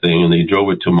took that thing and they drove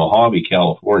it to Mojave,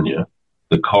 California,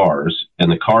 the cars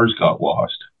got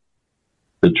lost.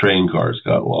 The train cars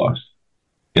got lost.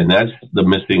 And that's the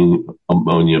missing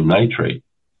ammonium nitrate.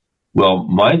 Well,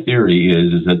 my theory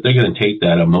is that they're going to take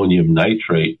that ammonium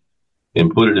nitrate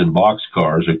and put it in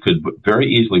boxcars, or could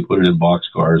very easily put it in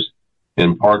boxcars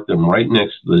and park them right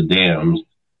next to the dams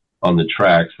on the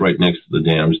tracks, right next to the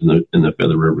dams in the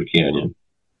Feather River Canyon,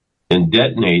 and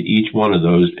detonate each one of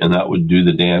those, and that would do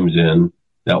the dams in.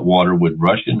 That water would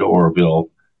rush into Oroville.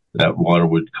 That water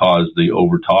would cause the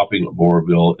overtopping of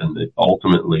Oroville, and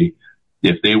ultimately,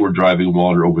 if they were driving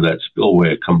water over that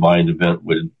spillway, a combined event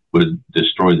would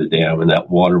destroy the dam, and that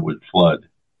water would flood,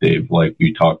 Dave, like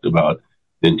we talked about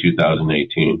in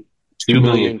 2018.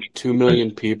 2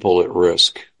 million people at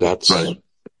risk. That's right.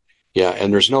 Yeah,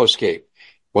 and there's no escape.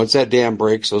 Once that dam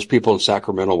breaks, those people in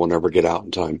Sacramento will never get out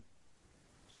in time.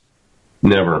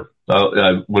 Never.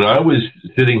 When I was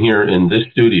sitting here in this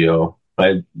studio, I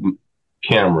had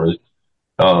cameras.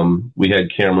 We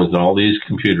had cameras and all these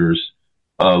computers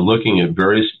looking at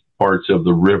various parts of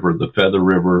the river, the Feather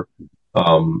River,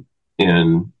 and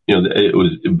it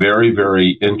was very,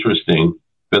 very interesting.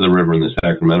 Feather River and the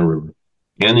Sacramento River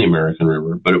and the American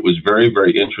River, but it was very,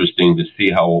 very interesting to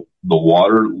see how the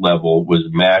water level was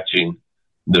matching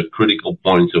the critical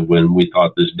points of when we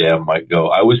thought this dam might go.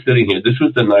 I was sitting here. This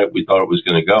was the night we thought it was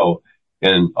going to go.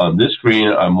 And on this screen,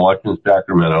 I'm watching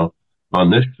Sacramento.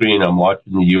 On this screen, I'm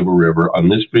watching the Yuba River. On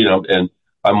this screen,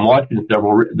 I'm watching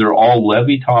several. They're all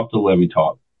levee top to levee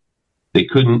top. They're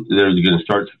going to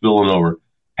start spilling over.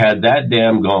 Had that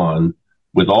dam gone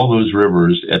with all those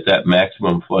rivers at that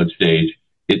maximum flood stage,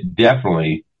 it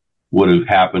definitely would have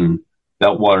happened.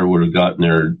 That water would have gotten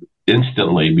there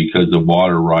instantly because of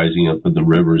water rising up in the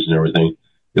rivers and everything.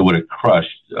 It would have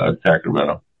crushed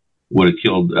Sacramento. Would have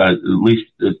killed at least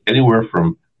anywhere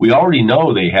from. We already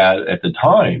know they had at the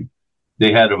time.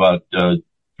 They had about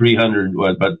 300,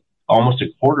 but almost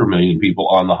 250,000 people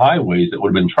on the highways that would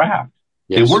have been trapped.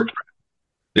 Yes. They were trapped.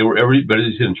 They were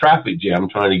everybody's in traffic jam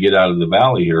trying to get out of the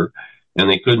valley here, and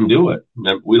they couldn't do it.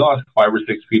 And we lost 5 or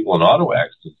 6 people in auto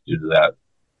accidents due to that.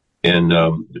 And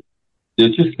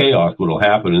it's just chaos what'll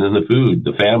happen. And then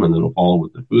the famine that'll follow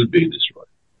with the food being destroyed.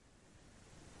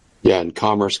 Yeah, and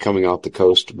commerce coming off the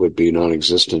coast would be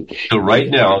non-existent. So right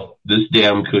now, they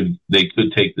could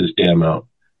take this dam out.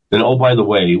 And oh, by the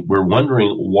way, we're wondering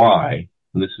why.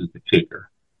 This is the kicker.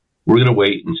 We're going to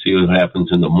wait and see what happens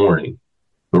in the morning.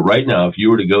 But right now, if you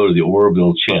were to go to the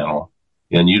Oroville Channel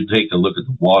and you take a look at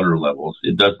the water levels,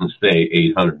 it doesn't say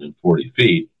 840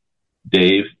 feet.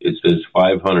 Dave, it says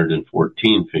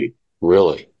 514 feet.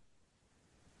 Really?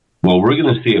 Well, we're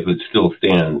going to see if it still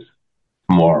stands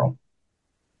tomorrow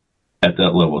at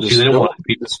that level.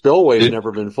 The spillway's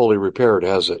never been fully repaired,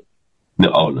 has it?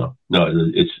 No.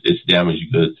 It's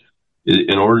damaged goods.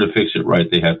 In order to fix it right,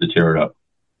 they have to tear it up.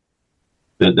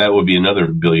 That would be another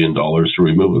 $1 billion to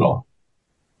remove it all.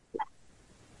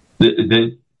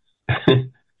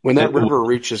 When that river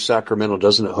reaches Sacramento,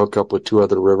 doesn't it hook up with 2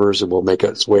 other rivers and will make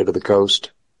its way to the coast?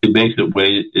 It makes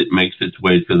its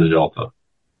way to the Delta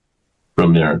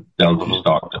from there down to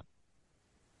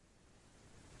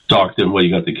Stockton. Well, you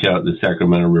got the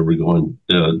Sacramento River going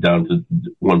down to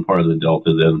one part of the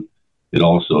Delta. Then it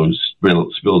also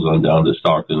spills on down to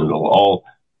Stockton. It'll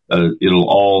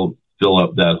all fill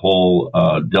up that whole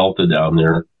Delta down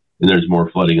there, and there's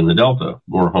more flooding in the Delta,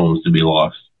 more homes to be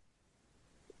lost.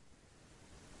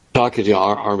 Talking to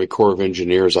our Army Corps of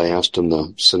Engineers, I asked them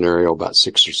the scenario about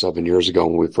 6 or 7 years ago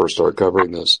when we first started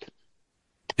covering this.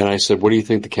 And I said, what do you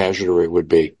think the casualty rate would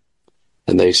be?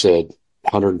 And they said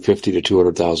 150 to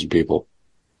 200,000 people.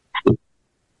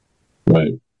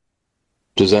 Right.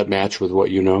 Does that match with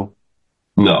what you know?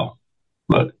 No,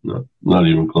 not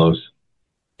even close.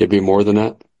 It'd be more than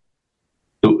that?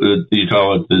 You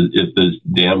talk about if the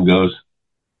dam goes?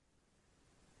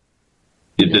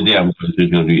 If the dam goes, there's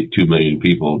going to be 2 million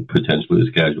people potentially as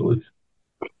casualties.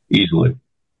 Easily.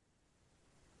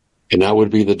 And that would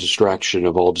be the distraction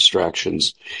of all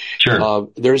distractions. Sure.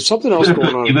 There's something else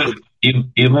going on.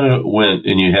 Even if it went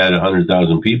and you had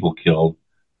 100,000 people killed,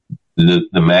 the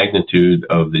magnitude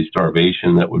of the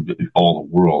starvation that would befall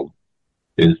the world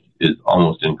is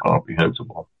almost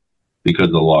incomprehensible because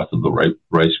of the loss of the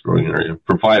rice growing area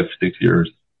for 5-6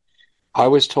 years. I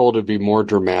was told it'd be more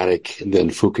dramatic than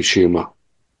Fukushima.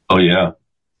 Oh, yeah.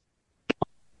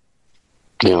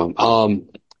 Yeah.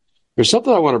 There's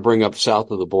something I want to bring up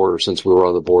south of the border since we were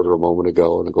on the border a moment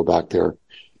ago and I'll go back there.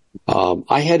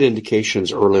 I had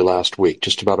indications early last week,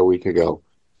 just about a week ago,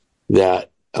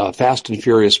 that Fast and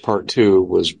Furious Part 2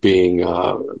 was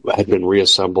had been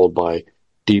reassembled by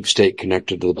deep state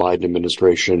connected to the Biden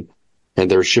administration, and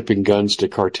they're shipping guns to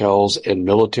cartels and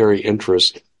military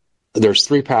interests. There's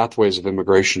 3 pathways of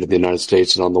immigration to the United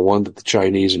States, and on the one that the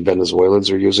Chinese and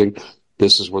Venezuelans are using,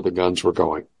 this is where the guns were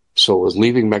going. So it was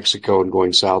leaving Mexico and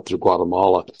going south through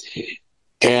Guatemala.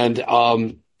 And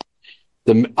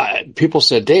people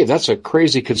said, Dave, that's a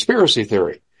crazy conspiracy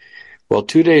theory. Well,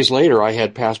 2 days later, I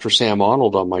had Pastor Sam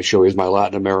Arnold on my show. He's my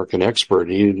Latin American expert.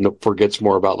 He forgets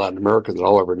more about Latin America than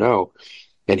I'll ever know.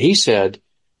 And he said,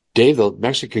 Dave, the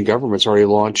Mexican government's already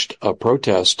launched a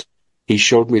protest. He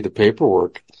showed me the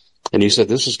paperwork. And he said,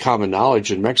 this is common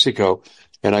knowledge in Mexico.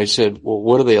 And I said, well,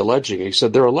 what are they alleging? He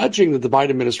said, they're alleging that the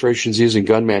Biden administration is using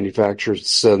gun manufacturers to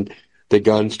send the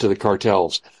guns to the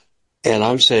cartels. And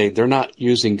I'm saying they're not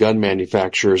using gun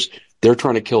manufacturers. They're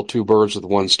trying to kill 2 birds with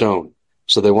 1 stone.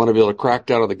 So they want to be able to crack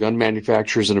down on the gun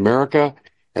manufacturers in America,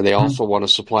 and they also want to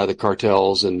supply the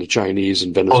cartels and the Chinese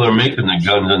and Venezuela. Oh, they're making the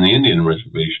guns on the Indian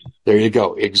reservations. There you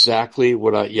go. Exactly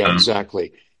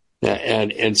exactly.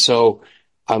 And so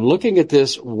I'm looking at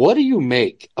this. What do you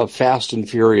make of Fast and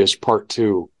Furious Part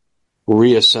 2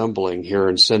 reassembling here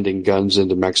and sending guns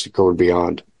into Mexico and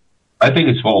beyond? I think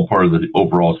it's all part of the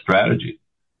overall strategy.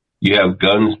 You have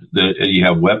guns you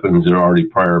have weapons that are already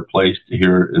prior placed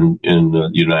here in the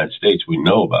United States. We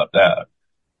know about that.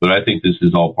 But I think this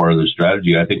is all part of the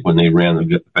strategy. I think when they ran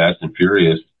the Fast and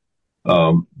Furious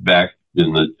back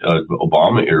in the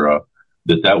Obama era,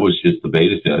 that was just the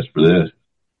beta test for this.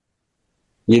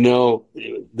 You know,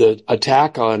 the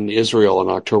attack on Israel on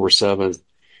October 7th,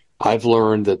 I've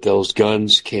learned that those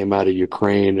guns came out of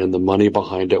Ukraine and the money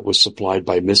behind it was supplied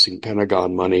by missing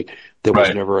Pentagon money that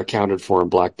was never accounted for in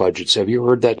black budgets. Have you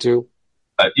heard that too?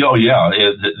 Oh, yeah.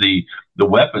 the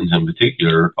weapons in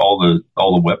particular, all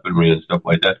the weaponry and stuff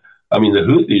like that. I mean, the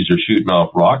Houthis are shooting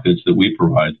off rockets that we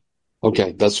provide.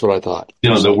 Okay, that's what I thought. You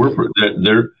know,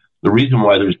 the reason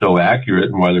why they're so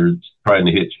accurate and why they're trying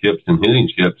to hit ships and hitting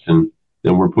ships, and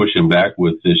then we're pushing back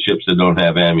with the ships that don't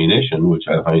have ammunition, which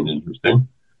I find interesting.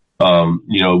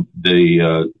 You know,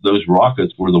 those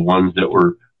rockets were the ones that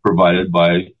were provided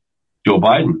by Joe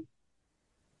Biden.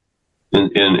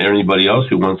 And anybody else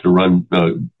who wants to run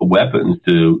weapons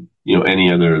to, you know,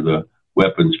 any other of the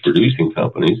weapons producing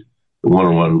companies, the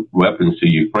one-on-one weapons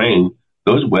to Ukraine,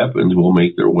 those weapons will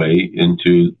make their way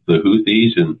into the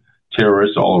Houthis and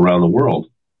terrorists all around the world.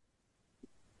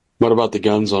 What about the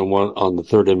guns on the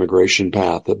third immigration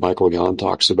path that Michael Yon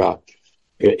talks about?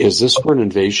 Is this for an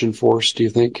invasion force, do you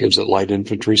think? Is it light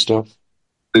infantry stuff?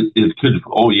 It could.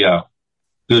 Oh, yeah.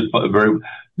 Good.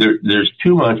 There's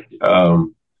too much.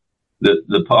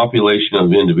 The population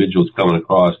of individuals coming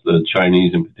across, the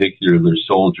Chinese in particular, they're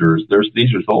soldiers.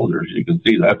 These are soldiers. You can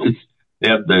see that. They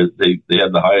have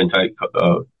the high and tight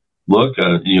look.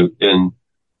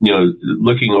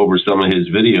 Looking over some of his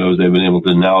videos, they've been able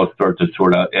to now start to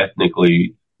sort out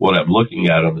ethnically what I'm looking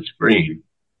at on the screen.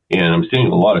 And I'm seeing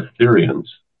a lot of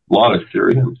Syrians,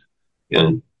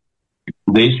 and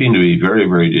they seem to be very,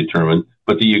 very determined.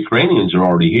 But the Ukrainians are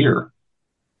already here.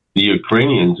 The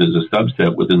Ukrainians is a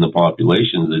subset within the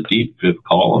population, the deep fifth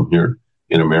column here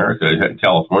in America.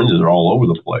 California, they're all over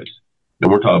the place. And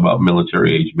we're talking about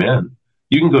military-age men.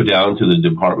 You can go down to the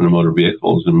Department of Motor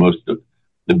Vehicles in most of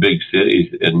the big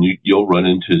cities, and you'll run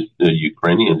into the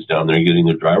Ukrainians down there getting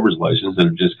their driver's license that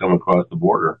have just come across the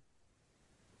border.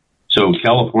 So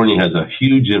California has a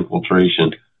huge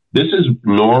infiltration. This is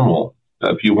normal.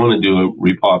 If you want to do a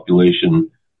repopulation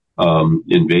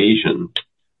invasion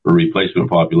or replacement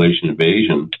population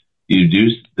invasion, you do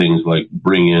things like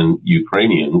bring in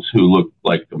Ukrainians who look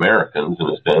like Americans in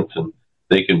a sense, and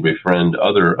they can befriend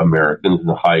other Americans and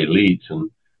the high elites, and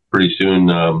pretty soon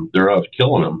they're out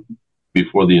killing them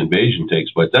before the invasion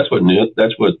takes place. That's what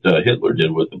Hitler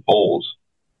did with the Poles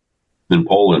in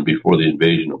Poland before the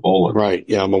invasion of Poland. Right.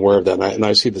 Yeah, I'm aware of that. And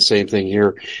I see the same thing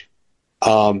here.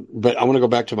 But I want to go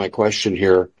back to my question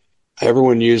here.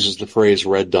 Everyone uses the phrase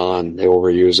Red Dawn. They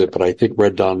overuse it, but I think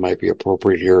Red Dawn might be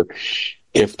appropriate here.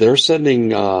 If they're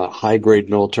sending high-grade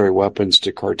military weapons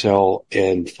to cartel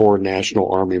and foreign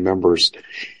national army members,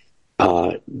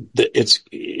 I'm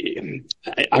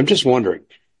just wondering,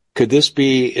 could this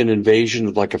be an invasion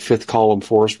of like a fifth column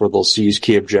force where they'll seize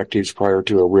key objectives prior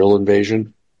to a real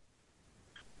invasion?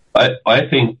 I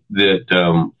think that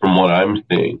from what I'm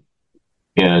seeing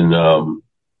and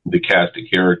the cast of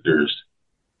characters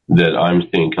that I'm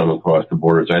seeing come across the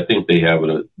borders, I think they have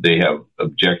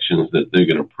objections that they're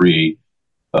going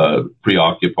to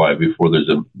preoccupy before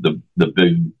there's the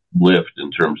big lift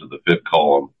in terms of the fifth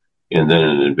column and then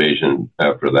an invasion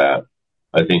after that.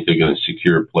 I think they're going to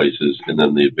secure places and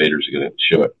then the invaders are going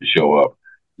to show up.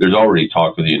 There's already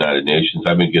talk of the United Nations.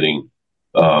 I've been getting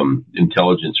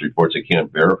intelligence reports I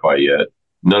can't verify yet.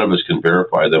 None of us can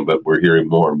verify them, but we're hearing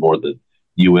more and more that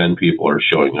UN people are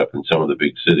showing up in some of the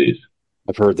big cities.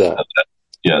 I've heard that.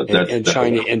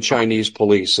 And Chinese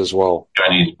police as well.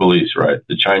 Chinese police, right.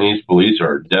 The Chinese police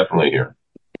are definitely here.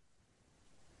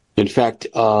 In fact,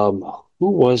 who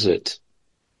was it?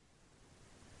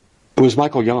 It was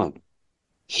Michael Yon.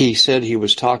 He said he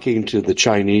was talking to the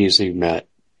Chinese he met,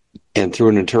 and through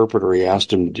an interpreter, he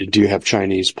asked him, do you have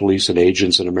Chinese police and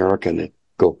agents in America? And they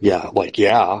go, yeah.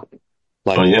 Do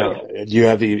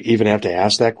you even have to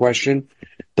ask that question?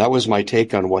 That was my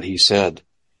take on what he said.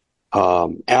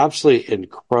 Absolutely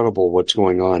incredible what's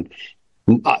going on.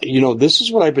 This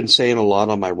is what I've been saying a lot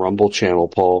on my Rumble channel,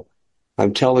 Paul.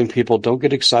 I'm telling people, don't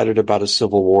get excited about a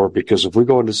civil war, because if we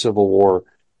go into civil war,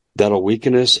 that'll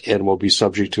weaken us and we'll be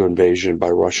subject to invasion by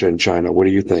Russia and China. What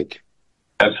do you think?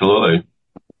 Absolutely.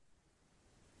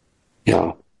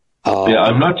 Yeah.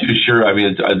 I'm not too sure. I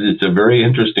mean, it's a very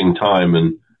interesting time,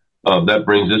 and that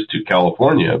brings us to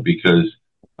California, because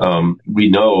we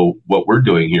know what we're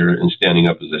doing here and standing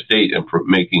up as a state and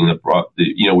making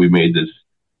we made this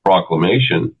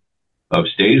proclamation of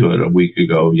statehood a week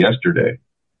ago yesterday,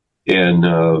 and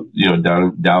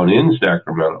down in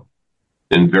Sacramento,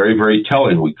 and very, very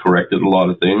telling. We corrected a lot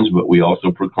of things, but we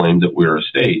also proclaimed that we're a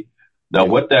state. Now,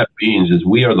 what that means is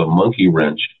we are the monkey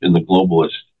wrench in the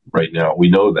globalists right now. We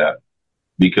know that,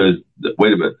 because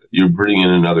wait a minute, you're bringing in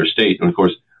another state, and of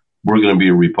course, we're going to be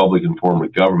a Republican form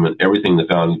of government, everything the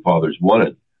Founding Fathers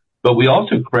wanted. But we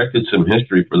also corrected some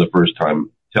history for the first time,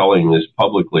 telling this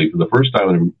publicly for the first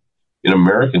time in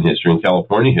American history, in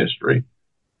California history.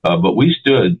 But we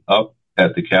stood up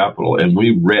at the Capitol and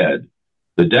we read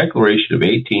the Declaration of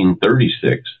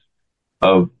 1836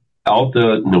 of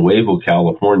Alta Nuevo,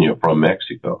 California from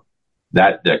Mexico.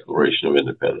 That Declaration of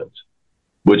Independence,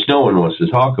 which no one wants to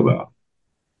talk about.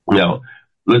 Now,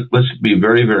 let's be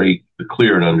very, very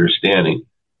clear and understanding.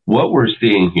 What we're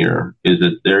seeing here is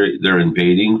that they're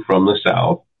invading from the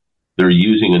south. They're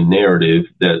using a narrative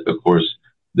that, of course,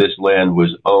 this land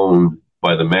was owned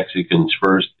by the Mexicans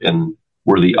first, and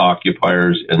we're the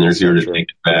occupiers, and they're here to take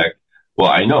it back. Well,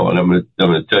 I know, and I'm going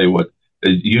to tell you what.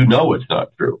 You know, it's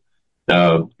not true.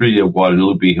 Treaty of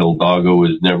Guadalupe Hidalgo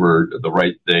was never the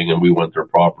right thing, and we want their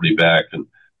property back. And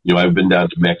I've been down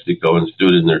to Mexico and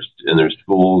stood in their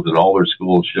schools, and all their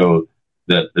schools show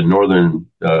that the northern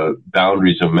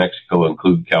boundaries of Mexico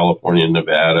include California,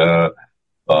 Nevada,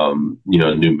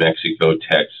 New Mexico,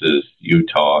 Texas,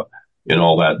 Utah, and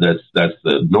all that. That's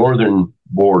the northern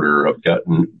border of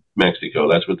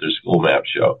Mexico. That's what their school maps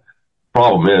show.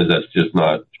 Problem is, that's just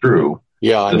not true.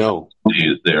 Yeah, I know.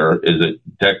 Is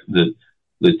that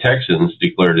the Texans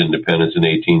declared independence in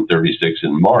 1836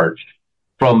 in March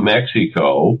from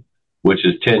Mexico, which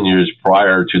is 10 years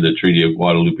prior to the Treaty of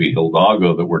Guadalupe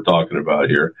Hidalgo that we're talking about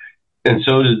here. And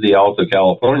so did the Alta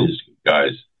California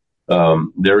guys.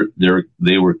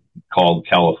 They were called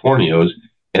Californios,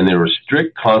 and they were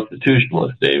strict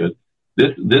constitutionalists, David.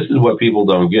 This is what people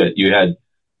don't get.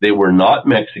 They were not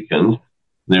Mexicans.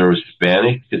 They were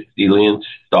Spanish Castilian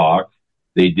stock.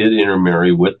 They did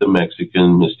intermarry with the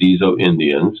Mexican Mestizo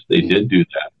Indians. They did do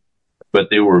that. But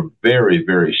they were very,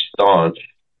 very staunch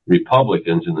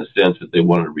Republicans in the sense that they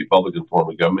wanted a Republican form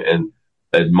of government and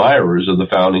admirers of the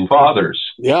founding fathers.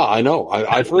 Yeah, I know.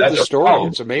 I've heard the story.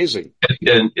 It's amazing.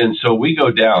 And so we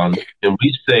go down and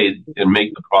we say and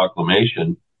make the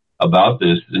proclamation about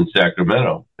this in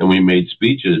Sacramento. And we made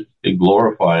speeches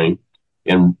glorifying,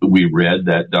 and we read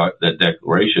that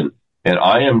declaration. And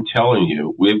I am telling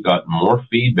you, we've got more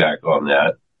feedback on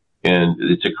that. And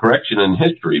it's a correction in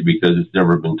history because it's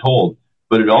never been told.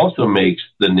 But it also makes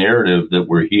the narrative that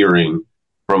we're hearing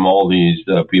from all these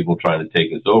people trying to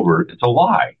take us over, it's a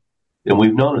lie. And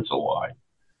we've known it's a lie.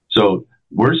 So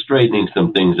we're straightening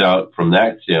some things out from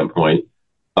that standpoint.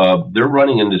 They're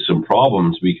running into some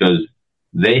problems because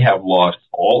they have lost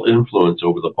all influence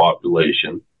over the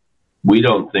population. We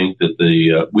don't think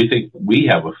that we think we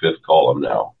have a fifth column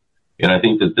now. And I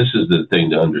think that this is the thing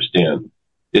to understand.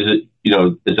 Is it,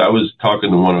 as I was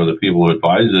talking to one of the people who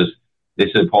advised us, they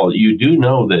said, Paul, you do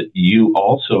know that you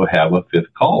also have a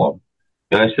fifth column.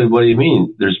 And I said, what do you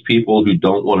mean? There's people who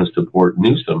don't want to support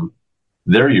Newsom.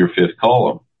 They're your fifth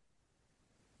column.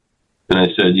 And I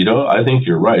said, I think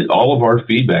you're right. All of our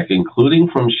feedback, including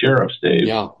from sheriffs, Dave.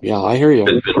 Yeah, I hear you.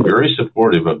 Has been very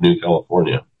supportive of New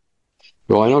California.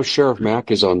 Well, I know Sheriff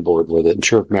Mack is on board with it, and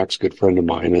Sheriff Mack's a good friend of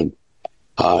mine,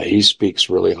 and he speaks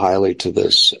really highly to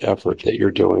this effort that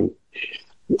you're doing.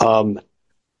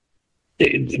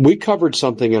 We covered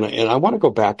something, and I want to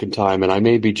go back in time, and I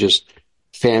may be just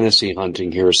fantasy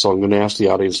hunting here, so I'm going to ask the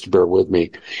audience to bear with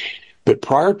me. But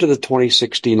prior to the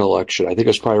 2016 election, I think it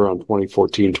was probably around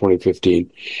 2014,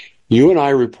 2015, you and I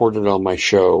reported on my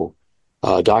show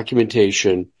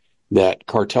documentation that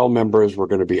cartel members were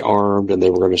going to be armed and they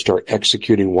were going to start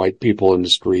executing white people in the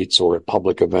streets or at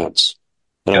public events.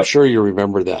 And I'm sure you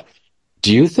remember that.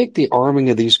 Do you think the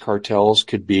arming of these cartels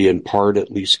could be in part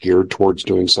at least geared towards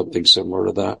doing something similar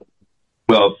to that?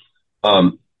 Well,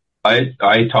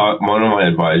 I taught one of my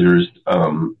advisors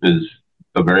is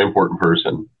a very important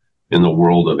person in the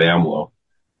world of AMLO.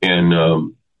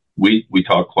 And we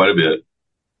talk quite a bit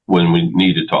when we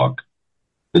need to talk.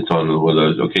 It's on with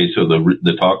those. Okay, so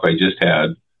the talk I just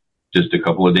had just a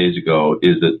couple of days ago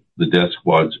is that the death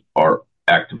squads are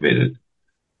activated.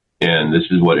 And this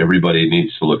is what everybody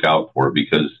needs to look out for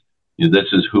because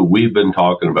this is who we've been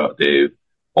talking about, Dave,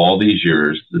 all these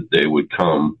years that they would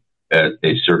come at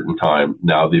a certain time.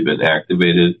 Now they've been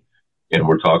activated, and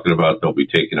we're talking about they'll be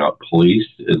taking out police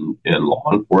and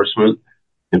law enforcement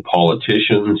and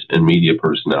politicians and media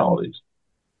personalities.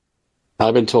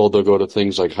 I've been told they'll go to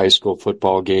things like high school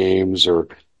football games or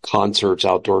concerts,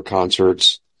 outdoor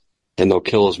concerts, and they'll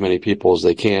kill as many people as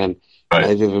they can. Right.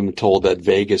 I've even been told that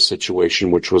Vegas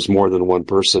situation, which was more than one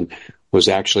person, was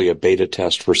actually a beta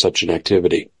test for such an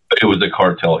activity. It was a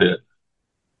cartel hit. It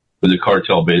was a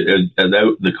cartel beta, and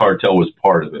the cartel was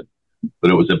part of it, but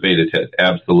it was a beta test.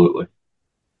 Absolutely.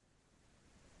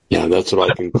 Yeah, that's what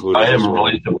I concluded. I am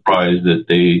really surprised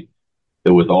that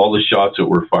with all the shots that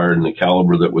were fired and the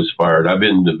caliber that was fired, I've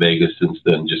been to Vegas since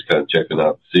then, just kind of checking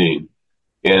out the scene.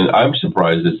 And I'm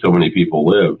surprised that so many people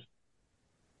lived,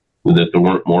 that there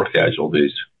weren't more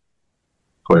casualties,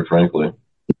 quite frankly.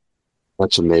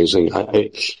 That's amazing.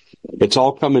 It's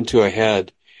all coming to a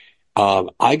head.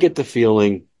 I get the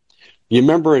feeling You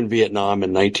remember in Vietnam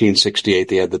in 1968,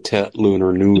 they had the Tet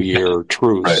Lunar New Year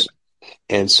truce. Right.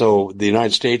 And so the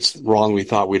United States wrongly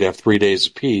thought we'd have 3 days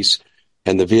of peace.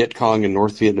 And the Viet Cong and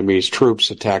North Vietnamese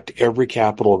troops attacked every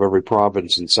capital of every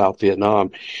province in South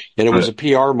Vietnam. And it was a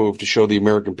PR move to show the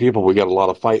American people we got a lot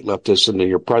of fight left us, and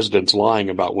your president's lying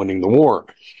about winning the war.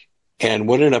 And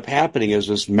what ended up happening is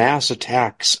this mass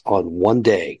attacks on one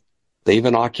day. They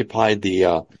even occupied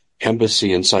the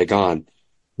embassy in Saigon.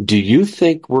 Do you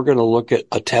think we're going to look at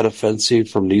a Tet offensive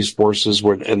from these forces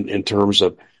in terms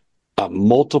of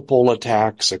multiple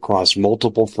attacks across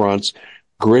multiple fronts,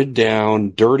 grid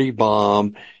down, dirty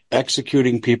bomb,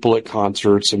 executing people at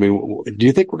concerts? I mean, do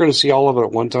you think we're going to see all of it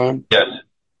at one time? Yes,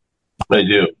 I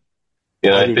do.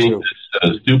 And I think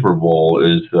this Super Bowl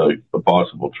is a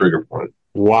possible trigger point.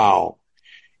 Wow.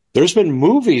 There's been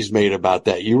movies made about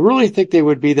that. You really think they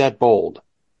would be that bold?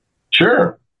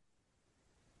 Sure.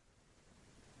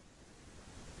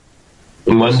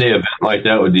 A Monday event like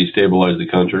that would destabilize the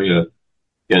country,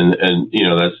 and you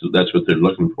know that's what they're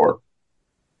looking for.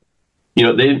 You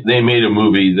know, they made a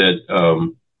movie that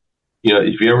you know,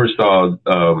 if you ever saw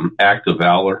Act of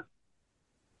Valor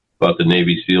about the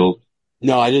Navy SEALs.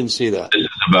 No, I didn't see that. This is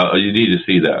about, you need to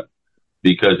see that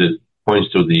because it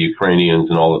points to the Ukrainians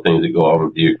and all the things that go on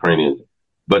with the Ukrainians.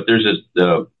 But there's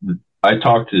this. I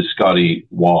talked to Scotty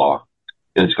Waugh,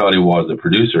 and Scotty Waugh, the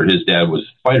producer, his dad was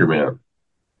Spider-Man.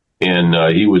 And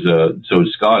he was so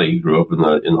Scotty grew up in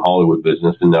the Hollywood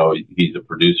business, and now he's a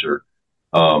producer.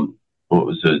 What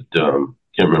was it? Can't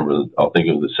remember. I'll think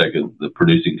of the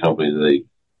producing company that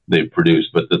they produced.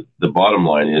 But the bottom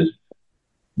line is,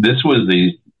 this was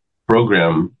the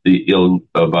program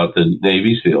about the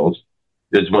Navy SEALs.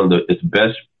 It's it's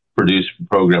best produced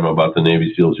program about the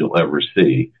Navy SEALs you'll ever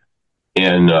see.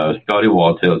 And Scotty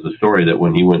Waugh tells the story that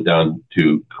when he went down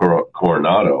to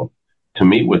Coronado to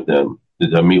meet with them,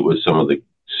 to meet with some of the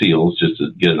SEALs just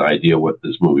to get an idea what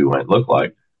this movie might look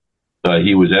like.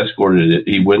 He was escorted.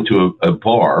 He went to a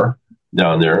bar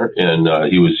down there, and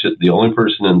he was the only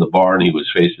person in the bar, and he was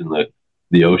facing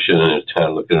the ocean, and was kind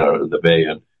of looking out of the bay,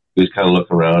 and he was kind of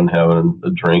looking around, having a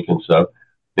drink and stuff.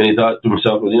 And he thought to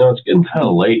himself, well, you know, it's getting kind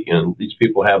of late, and these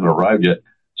people haven't arrived yet.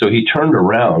 So he turned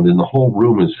around, and the whole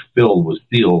room is filled with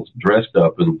SEALs dressed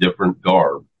up in different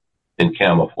garb and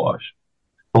camouflage.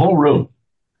 The whole room.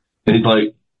 And he's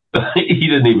like, he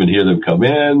didn't even hear them come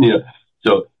in. You know,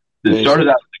 so it started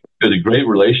out with a great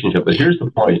relationship. But here's the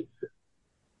point.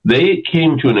 They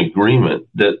came to an agreement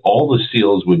that all the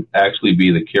SEALs would actually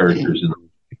be the characters in the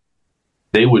movie.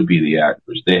 They would be the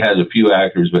actors. They had a few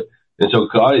actors, and so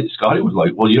Scotty was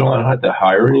like, well, you don't have to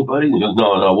hire anybody? And he goes,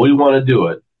 no, we want to do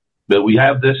it. But we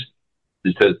have this.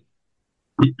 It says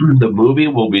the movie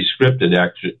will be scripted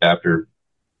after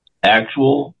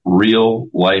actual real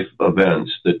life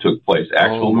events that took place,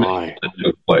 missions that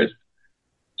took place.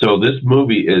 So this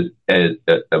movie is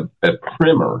a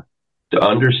primer to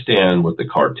understand what the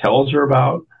cartels are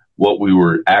about, what we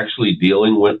were actually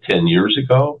dealing with 10 years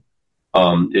ago.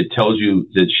 It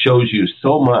shows you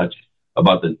so much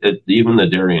about even the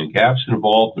Darien Gaps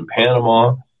involved in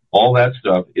Panama, all that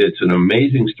stuff. It's an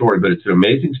amazing story, but it's an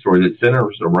amazing story that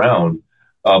centers around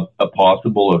a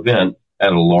possible event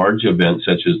at a large event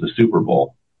such as the Super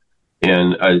Bowl.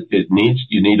 And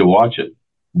you need to watch it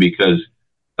because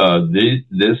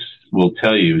this will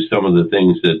tell you some of the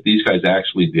things that these guys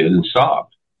actually did and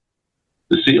stopped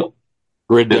the SEAL.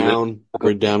 Grid down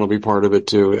will be part of it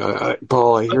too.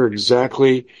 Paul, I hear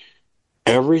exactly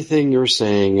everything you're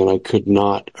saying, and I could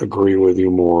not agree with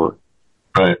you more.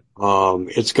 Right.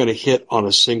 It's going to hit on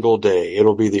a single day.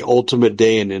 It'll be the ultimate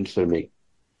day in infamy.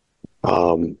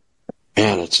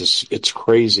 Man, it's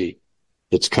crazy.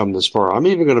 It's come this far. I'm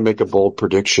even going to make a bold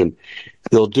prediction.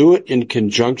 They'll do it in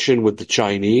conjunction with the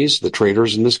Chinese, the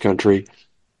traitors in this country,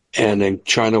 and then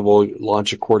China will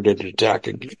launch a coordinated attack,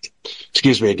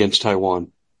 against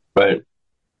Taiwan. Right.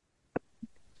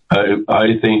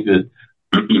 I think that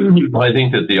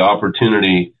the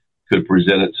opportunity could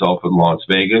present itself in Las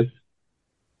Vegas.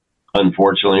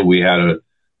 Unfortunately, we had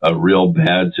a real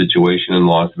bad situation in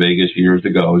Las Vegas years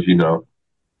ago, as you know.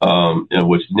 And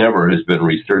which never has been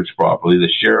researched properly.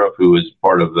 The sheriff who was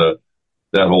part of that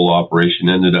whole operation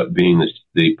ended up being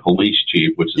the police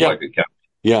chief, which is like a county.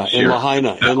 Yeah, in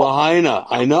Lahaina.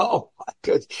 I know.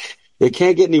 It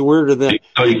can't get any weirder than.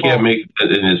 So you can't make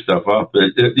this stuff up.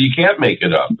 You can't make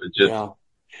it up. It's just. Yeah.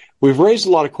 We've raised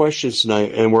a lot of questions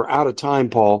tonight, and we're out of time,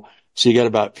 Paul. So you got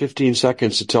about 15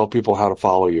 seconds to tell people how to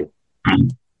follow you.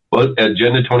 Well,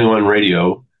 Agenda 21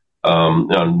 Radio.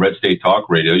 On Red State Talk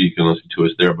Radio, you can listen to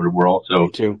us there, but we're also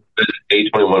at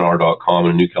A21R.com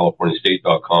and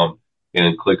NewCaliforniaState.com.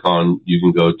 and click on, you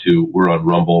can go to, we're on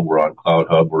Rumble, we're on Cloud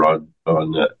Hub, we're on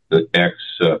the X,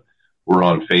 we're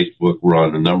on Facebook, we're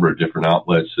on a number of different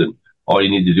outlets, and all you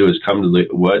need to do is come to the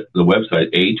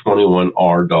website,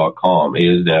 a21r.com, A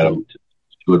is in Adam,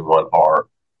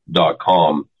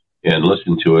 2-1r.com, and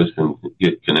listen to us and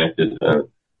get connected.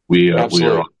 We are on 6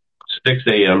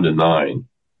 a.m. to 9.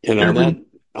 And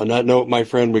on that note, my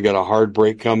friend, we got a hard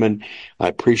break coming. I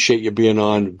appreciate you being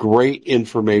on. Great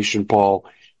information, Paul.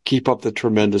 Keep up the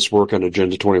tremendous work on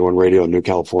Agenda 21 Radio in New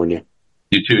California.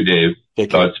 You too, Dave.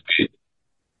 Godspeed.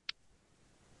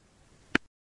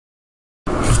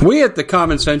 We at the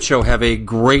Common Sense Show have a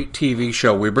great TV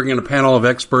show. We bring in a panel of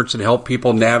experts and help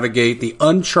people navigate the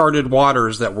uncharted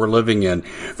waters that we're living in.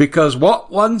 Because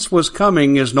what once was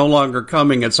coming is no longer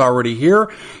coming. It's already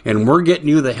here, and we're getting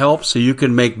you the help so you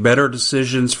can make better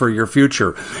decisions for your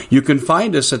future. You can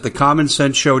find us at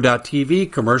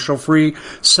thecommonsenseshow.tv, commercial-free,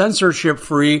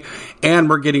 censorship-free, and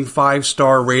we're getting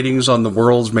 5-star ratings on the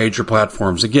world's major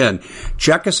platforms. Again,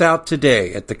 check us out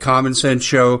today at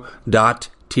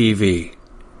thecommonsenseshow.tv.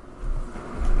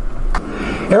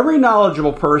 Every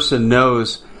knowledgeable person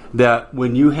knows that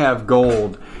when you have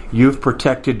gold, you've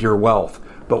protected your wealth.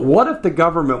 But what if the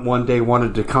government one day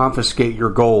wanted to confiscate your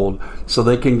gold so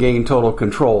they can gain total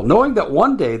control, knowing that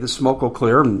one day the smoke will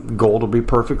clear and gold will be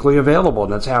perfectly available,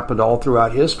 and that's happened all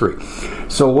throughout history.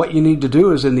 So what you need to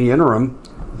do is, in the interim,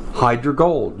 hide your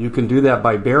gold. You can do that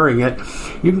by burying it.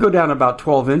 You can go down about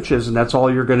 12 inches, and that's all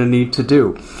you're going to need to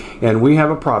do. And we have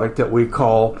a product that we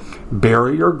call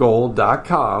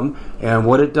buryyourgold.com, and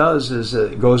what it does is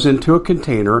it goes into a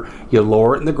container. You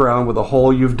lower it in the ground with a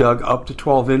hole you've dug up to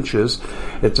 12 inches.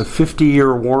 It's a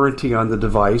 50-year warranty on the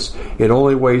device. It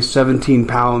only weighs 17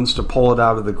 pounds to pull it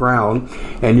out of the ground,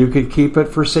 and you can keep it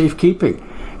for safekeeping.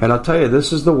 And I'll tell you,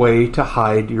 this is the way to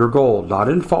hide your gold, not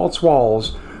in false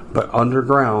walls, but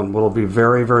underground, will be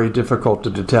very, very difficult to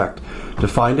detect. To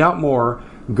find out more,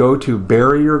 go to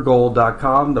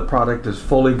buryyourgold.com. The product is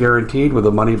fully guaranteed with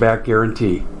a money-back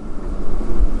guarantee.